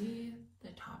can see,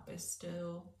 the top is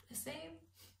still the same.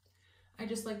 I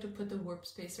just like to put the warp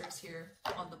spacers here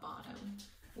on the bottom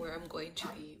where I'm going to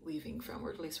be weaving from, or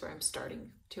at least where I'm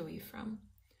starting to weave from.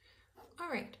 All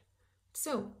right,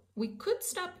 so we could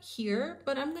stop here,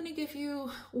 but I'm going to give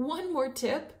you one more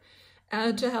tip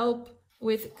to help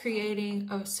with creating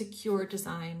a secure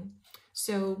design.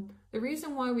 So the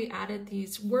reason why we added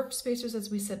these warp spacers, as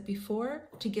we said before,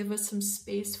 to give us some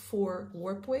space for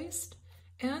warp waist,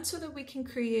 and so that we can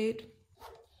create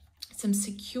some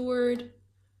secured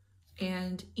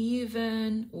and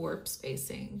even warp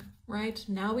spacing, right?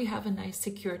 Now we have a nice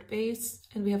secured base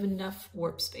and we have enough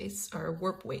warp space or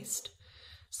warp waist.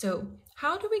 So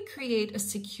how do we create a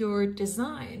secured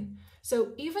design?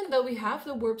 So even though we have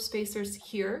the warp spacers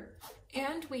here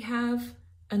and we have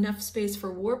enough space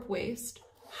for warp waist,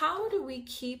 how do we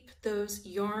keep those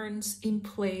yarns in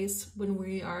place when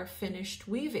we are finished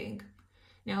weaving?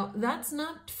 Now, that's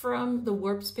not from the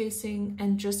warp spacing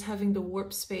and just having the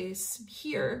warp space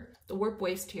here, the warp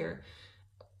waist here.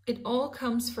 It all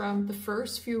comes from the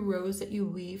first few rows that you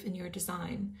weave in your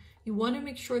design. You want to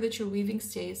make sure that your weaving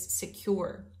stays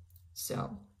secure.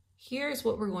 So here's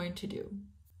what we're going to do.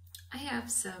 I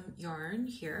have some yarn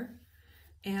here,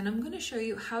 and I'm going to show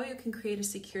you how you can create a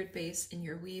secured base in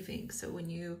your weaving. So when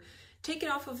you take it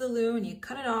off of the loom and you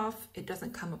cut it off, it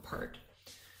doesn't come apart.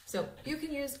 So you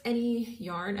can use any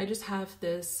yarn. I just have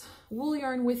this wool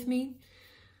yarn with me.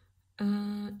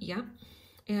 Yeah,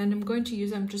 and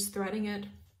I'm just threading it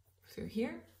through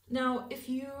here. Now, if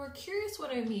you are curious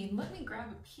what I mean, let me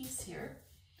grab a piece here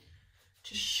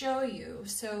to show you.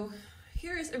 So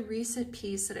here is a recent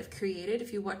piece that I've created.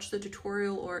 If you watch the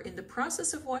tutorial or in the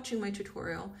process of watching my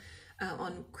tutorial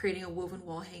on creating a woven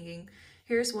wall hanging,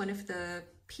 here's one of the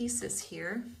pieces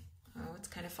here. Oh, it's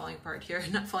kind of falling apart here.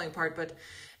 Not falling apart, but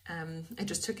I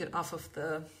just took it off of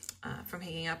the, from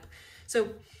hanging up. So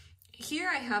here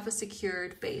I have a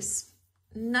secured base.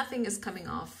 Nothing is coming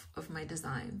off of my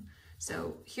design.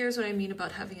 So here's what I mean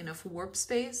about having enough warp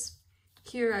space.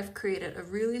 here I've created a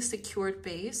really secured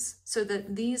base so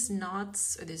that these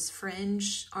knots or this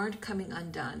fringe aren't coming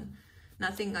undone.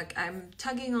 Nothing like I'm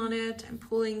tugging on it, I'm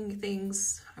pulling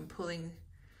things, I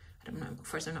don't know, of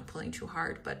course I'm not pulling too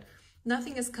hard, but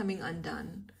nothing is coming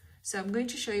undone. So I'm going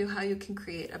to show you how you can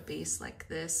create a base like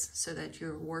this so that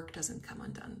your work doesn't come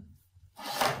undone.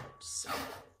 So,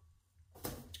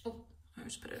 oh, I'll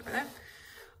just put it over there.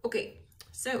 Okay,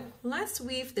 so let's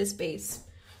weave this base.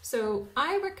 So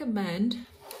I recommend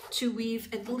to weave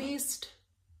at least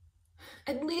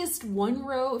one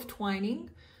row of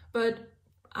twining, but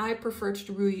I prefer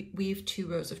to weave 2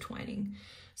 rows of twining.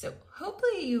 So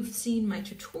hopefully you've seen my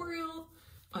tutorial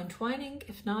on twining.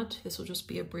 If not, this will just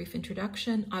be a brief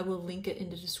introduction. I will link it in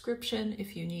the description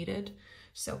if you need it.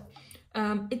 So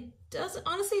it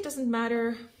doesn't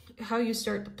matter how you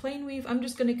start the plain weave. I'm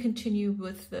just going to continue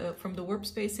with from the warp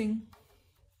spacing.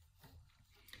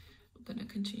 I'm going to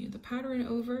continue the pattern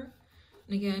over.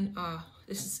 And again,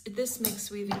 this makes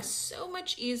weaving so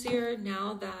much easier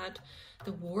now that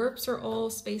the warps are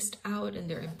all spaced out and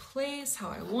they're in place how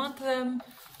I want them.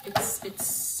 It's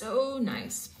so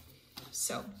nice.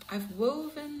 So I've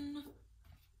woven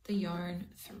the yarn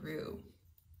through.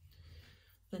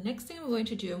 The next thing I'm going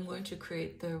to do, I'm going to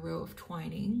create the row of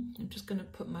twining. I'm just going to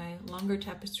put my longer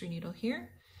tapestry needle here.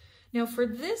 Now for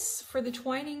the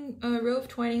twining, row of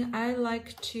twining, I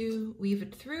like to weave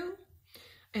it through,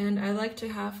 and I like to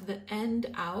have the end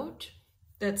out.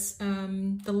 That's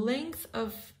the length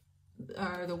of,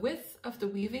 the width of the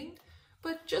weaving,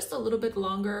 but just a little bit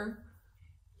longer.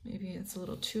 Maybe it's a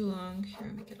little too long. Here,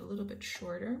 I'll make it a little bit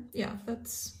shorter. Yeah,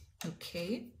 that's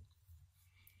okay.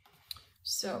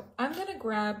 So I'm gonna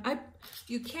grab,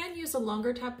 you can use a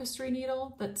longer tapestry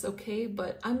needle, that's okay,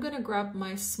 but I'm gonna grab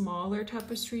my smaller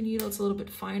tapestry needle. It's a little bit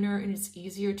finer and it's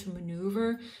easier to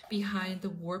maneuver behind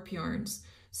the warp yarns.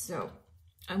 So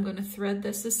I'm gonna thread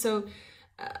this.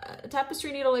 A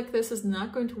tapestry needle like this is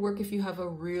not going to work if you have a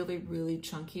really, really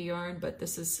chunky yarn, but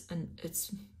this is,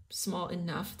 it's small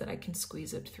enough that I can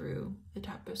squeeze it through the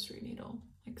tapestry needle,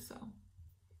 like so.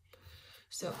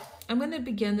 So I'm going to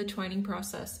begin the twining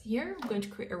process here. I'm going to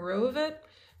create a row of it.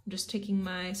 I'm just taking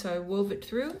so I wove it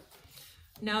through.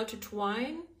 Now to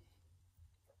twine,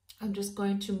 I'm just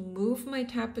going to move my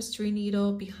tapestry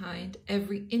needle behind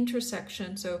every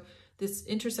intersection. So this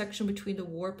intersection between the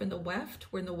warp and the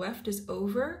weft, when the weft is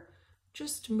over,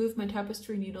 just move my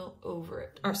tapestry needle over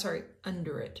it, or sorry,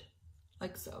 under it,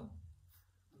 like so.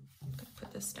 I'm going to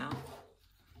put this down.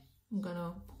 I'm going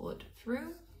to pull it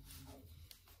through.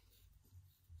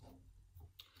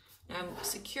 I'm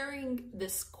securing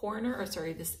this corner, or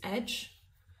sorry, this edge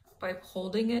by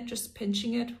holding it, just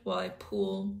pinching it while I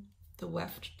pull the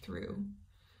weft through.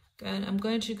 Again, I'm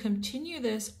going to continue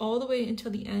this all the way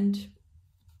until the end.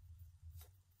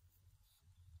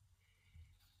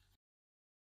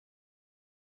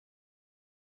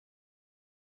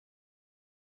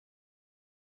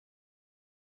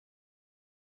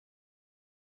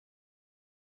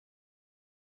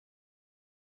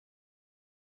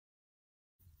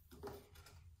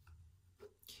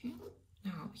 Okay,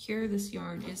 now here this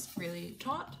yarn is really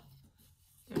taut.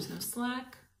 There's no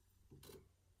slack.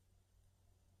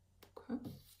 Okay.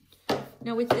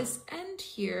 Now with this end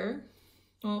here,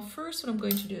 well, first what I'm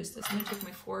going to do is this. I'm going to take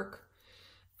my fork.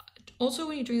 Also,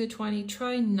 when you're doing the twining,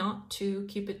 try not to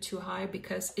keep it too high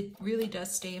because it really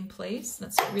does stay in place.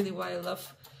 That's really why I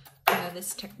love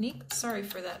this technique. Sorry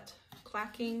for that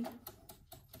clacking.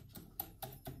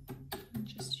 I'm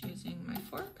just using my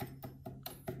fork.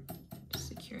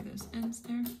 Those ends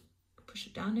there, push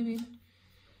it down a bit.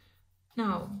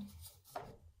 Now,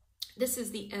 this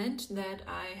is the end that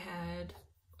I had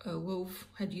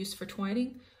used for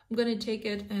twining. I'm going to take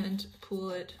it and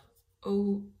pull it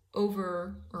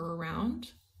over or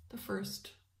around the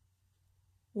first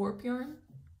warp yarn.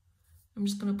 I'm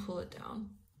just going to pull it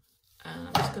down, and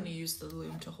I'm just going to use the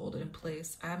loom to hold it in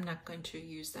place. I'm not going to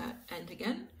use that end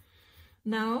again.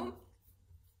 Now,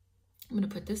 I'm going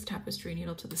to put this tapestry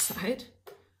needle to the side.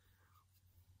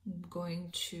 I'm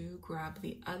going to grab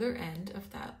the other end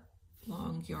of that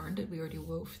long yarn that we already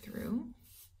wove through.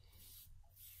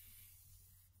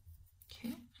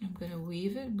 Okay, I'm going to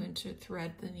weave it. I'm going to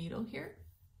thread the needle here.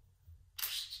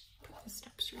 Put this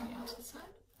tapestry needle to the side.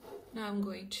 Now I'm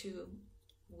going to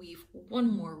weave one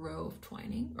more row of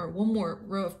twining, or one more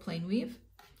row of plain weave.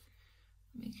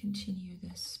 Let me continue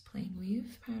this plain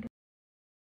weave pattern.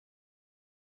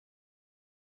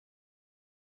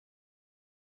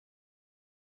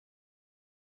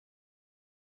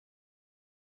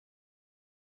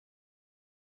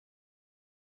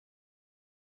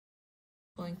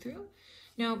 Going through.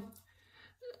 Now,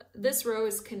 this row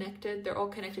is connected. They're all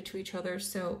connected to each other.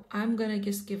 So I'm gonna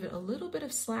just give it a little bit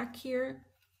of slack here,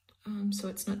 so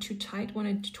it's not too tight when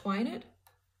I twine it.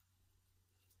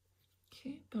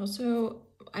 Okay, but also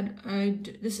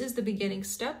this is the beginning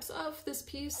steps of this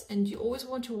piece, and you always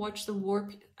want to watch the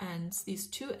warp ends, these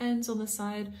two ends on the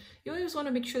side. You always want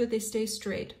to make sure that they stay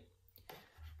straight.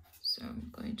 So I'm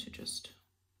going to just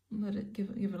let it give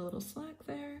it a little slack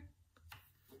there.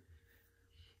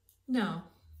 Now,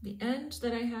 the end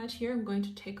that I had here, I'm going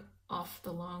to take off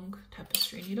the long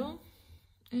tapestry needle,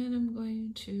 and I'm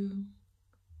going to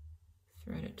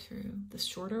thread it through the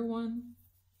shorter one.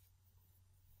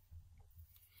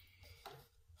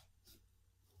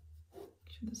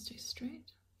 This stay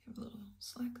straight, have a little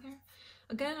slack there.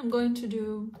 Again, I'm going to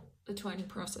do the twining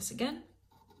process again.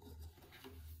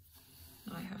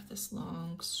 Now I have this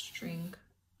long string.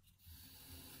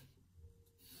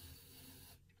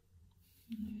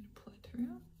 I'm going to pull it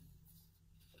through,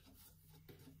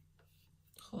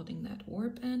 holding that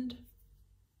warp end.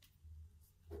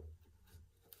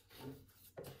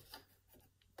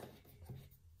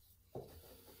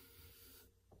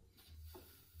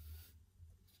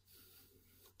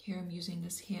 Here I'm using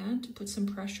this hand to put some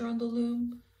pressure on the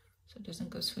loom so it doesn't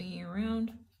go swinging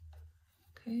around.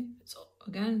 Okay, it's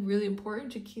again really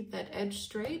important to keep that edge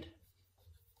straight.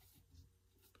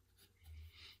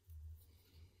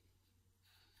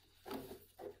 I'm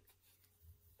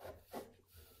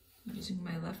using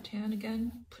my left hand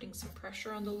again, putting some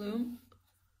pressure on the loom.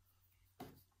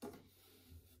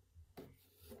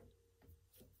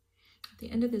 At the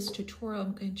end of this tutorial,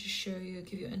 I'm going to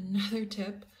give you another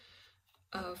tip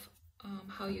of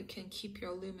how you can keep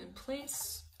your loom in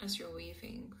place as you're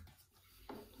weaving.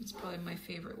 It's probably my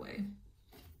favorite way.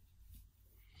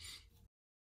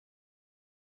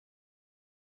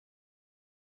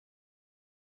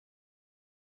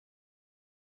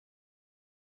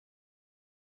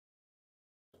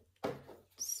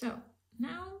 So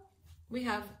now we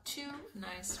have two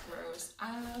nice rows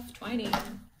of twining.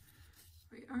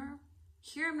 We are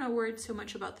here. I'm not worried so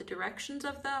much about the directions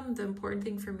of them. The important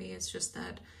thing for me is just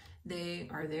that they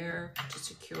are there to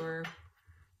secure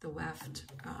the weft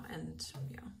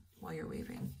while you're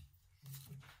weaving.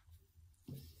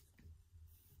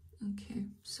 Okay,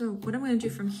 so what I'm going to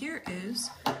do from here is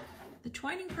the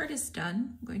twining part is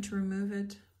done. I'm going to remove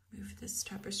it, move this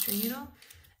tapestry needle,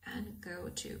 and go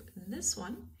to this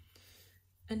one.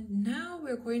 And now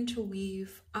we're going to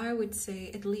weave, I would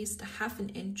say, at least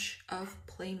 1/2 inch of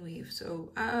plain weave.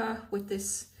 So with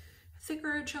this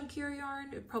thicker, chunkier yarn,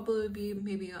 it'd probably be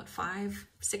maybe about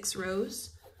 5-6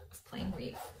 rows of plain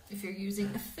weave. If you're using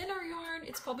a thinner yarn,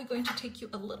 it's probably going to take you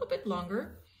a little bit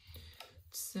longer.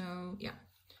 So yeah,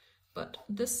 but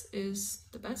this is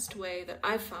the best way that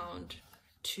I found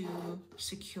to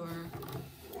secure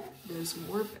those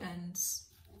warp ends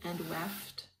and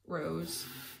weft rows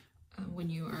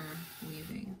when you are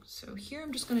weaving. So here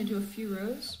I'm just going to do a few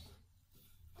rows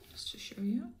just to show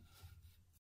you.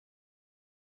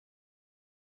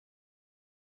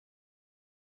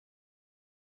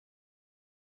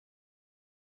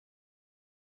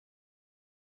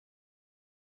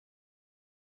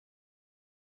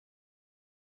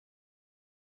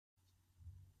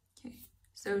 Okay,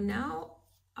 so now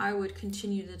I would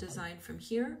continue the design from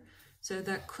here. So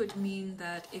that could mean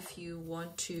that if you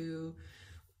want to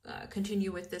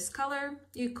continue with this color,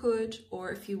 you could,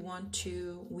 or if you want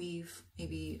to weave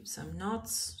maybe some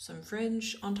knots, some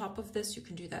fringe on top of this, you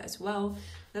can do that as well.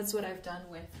 That's what I've done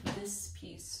with this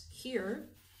piece here.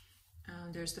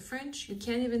 There's the fringe. You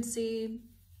can't even see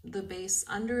the base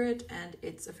under it, and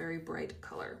it's a very bright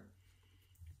color,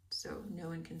 so no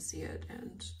one can see it.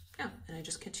 And yeah, and I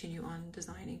just continue on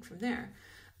designing from there.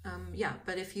 Yeah,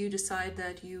 but if you decide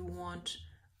that you want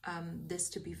this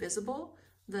to be visible,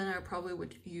 then I probably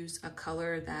would use a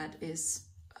color that is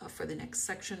for the next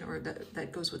section, or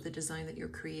that goes with the design that you're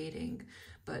creating.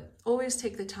 But always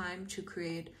take the time to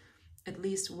create at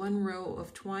least 1 row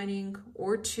of twining,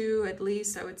 or 2 at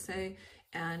least, I would say,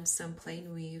 and some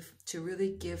plain weave to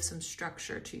really give some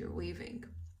structure to your weaving.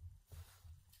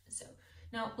 So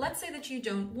now let's say that you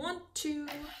don't want to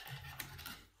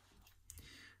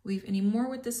weave anymore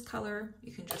with this color.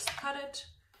 You can just cut it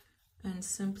and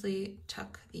simply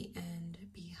tuck the end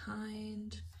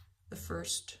behind the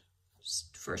first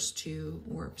 2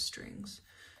 warp strings.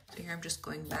 So here I'm just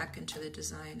going back into the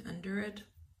design under it.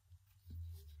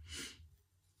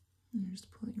 And I'm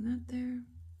just pulling that there.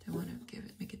 Don't want to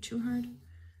make it too hard.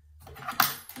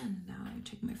 And now I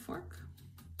take my fork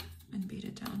and beat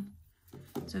it down.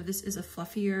 So this is a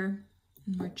fluffier,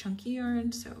 more chunky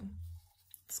yarn, so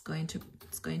it's going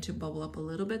to bubble up a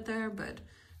little bit there, but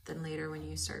then later when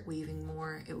you start weaving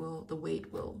more, the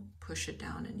weight will push it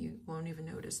down and you won't even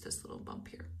notice this little bump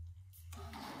here.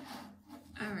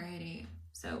 Alrighty,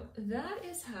 so that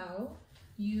is how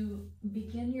you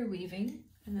begin your weaving,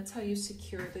 and that's how you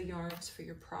secure the yarns for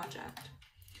your project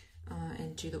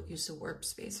and use the warp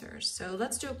spacers. So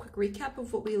let's do a quick recap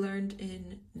of what we learned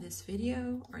in this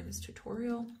video or this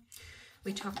tutorial.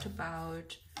 We talked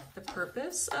about the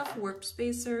purpose of warp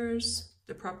spacers,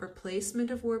 the proper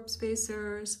placement of warp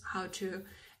spacers, how to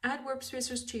add warp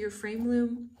spacers to your frame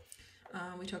loom.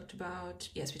 We talked about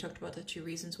the 2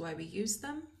 reasons why we use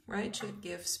them, right? To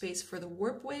give space for the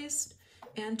warp waste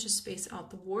and to space out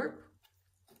the warp.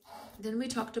 Then we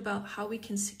talked about how we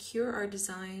can secure our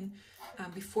design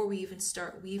before we even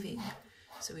start weaving.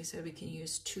 So we said we can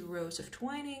use 2 rows of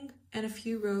twining and a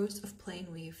few rows of plain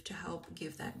weave to help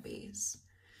give that base.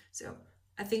 So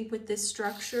I think with this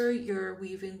structure, your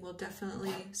weaving will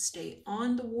definitely stay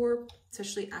on the warp,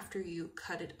 especially after you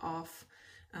cut it off,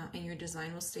 and your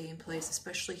design will stay in place,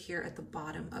 especially here at the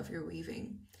bottom of your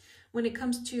weaving. When it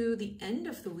comes to the end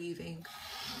of the weaving,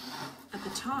 at the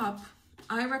top,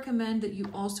 I recommend that you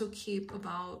also keep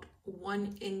about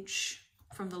 1 inch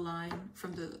from the line,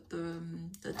 from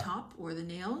the top or the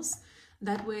nails.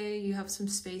 That way you have some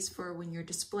space for when you're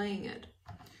displaying it.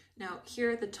 Now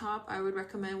here at the top, I would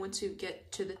recommend once you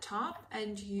get to the top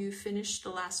and you finish the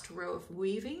last row of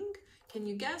weaving, can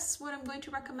you guess what I'm going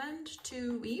to recommend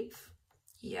to weave?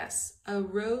 Yes, a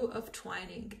row of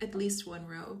twining, at least 1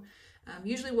 row.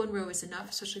 Usually 1 row is enough,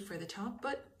 especially for the top,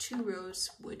 but 2 rows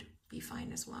would be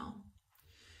fine as well.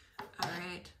 All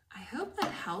right, I hope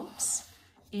that helps.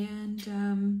 And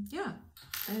yeah,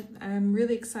 I'm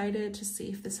really excited to see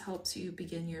if this helps you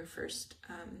begin your first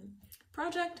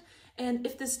project. And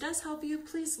if this does help you,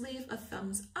 please leave a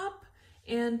thumbs up.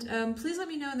 And please let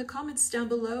me know in the comments down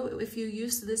below if you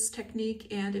use this technique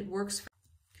and it works for you.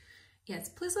 Yes,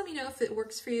 please let me know if it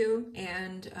works for you,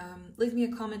 and leave me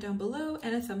a comment down below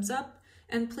and a thumbs up.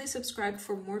 And please subscribe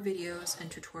for more videos and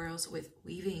tutorials with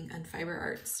weaving and fiber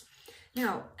arts.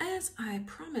 Now, as I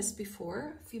promised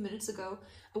before, a few minutes ago,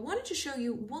 I wanted to show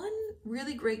you one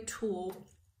really great tool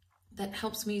that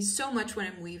helps me so much when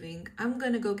I'm weaving. I'm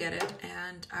gonna go get it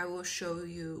and I will show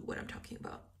you what I'm talking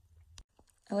about.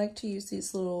 I like to use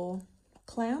these little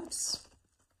clamps,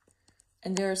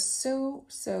 and they're so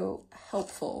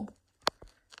helpful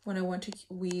when I want to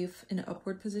weave in an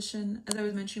upward position. As I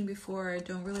was mentioning before, I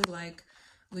don't really like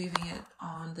weaving it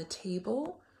on the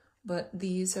table, but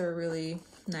these are really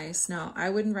nice. Now, I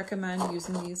wouldn't recommend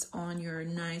using these on your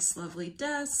nice, lovely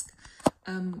desk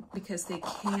because they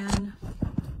can,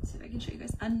 let's see if I can show you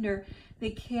guys under, they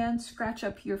can scratch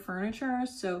up your furniture.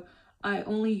 So I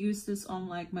only use this on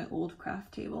like my old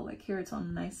craft table. Like here it's on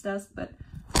a nice desk, but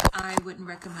I wouldn't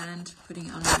recommend putting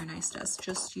it on your nice desk.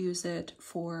 Just use it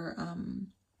for,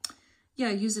 yeah,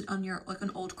 use it on your, like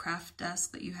an old craft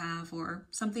desk that you have, or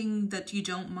something that you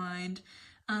don't mind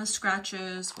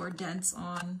scratches or dents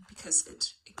on, because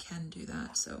it can do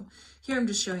that. So here I'm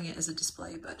just showing it as a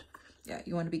display, but yeah,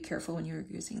 you want to be careful when you're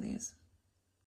using these.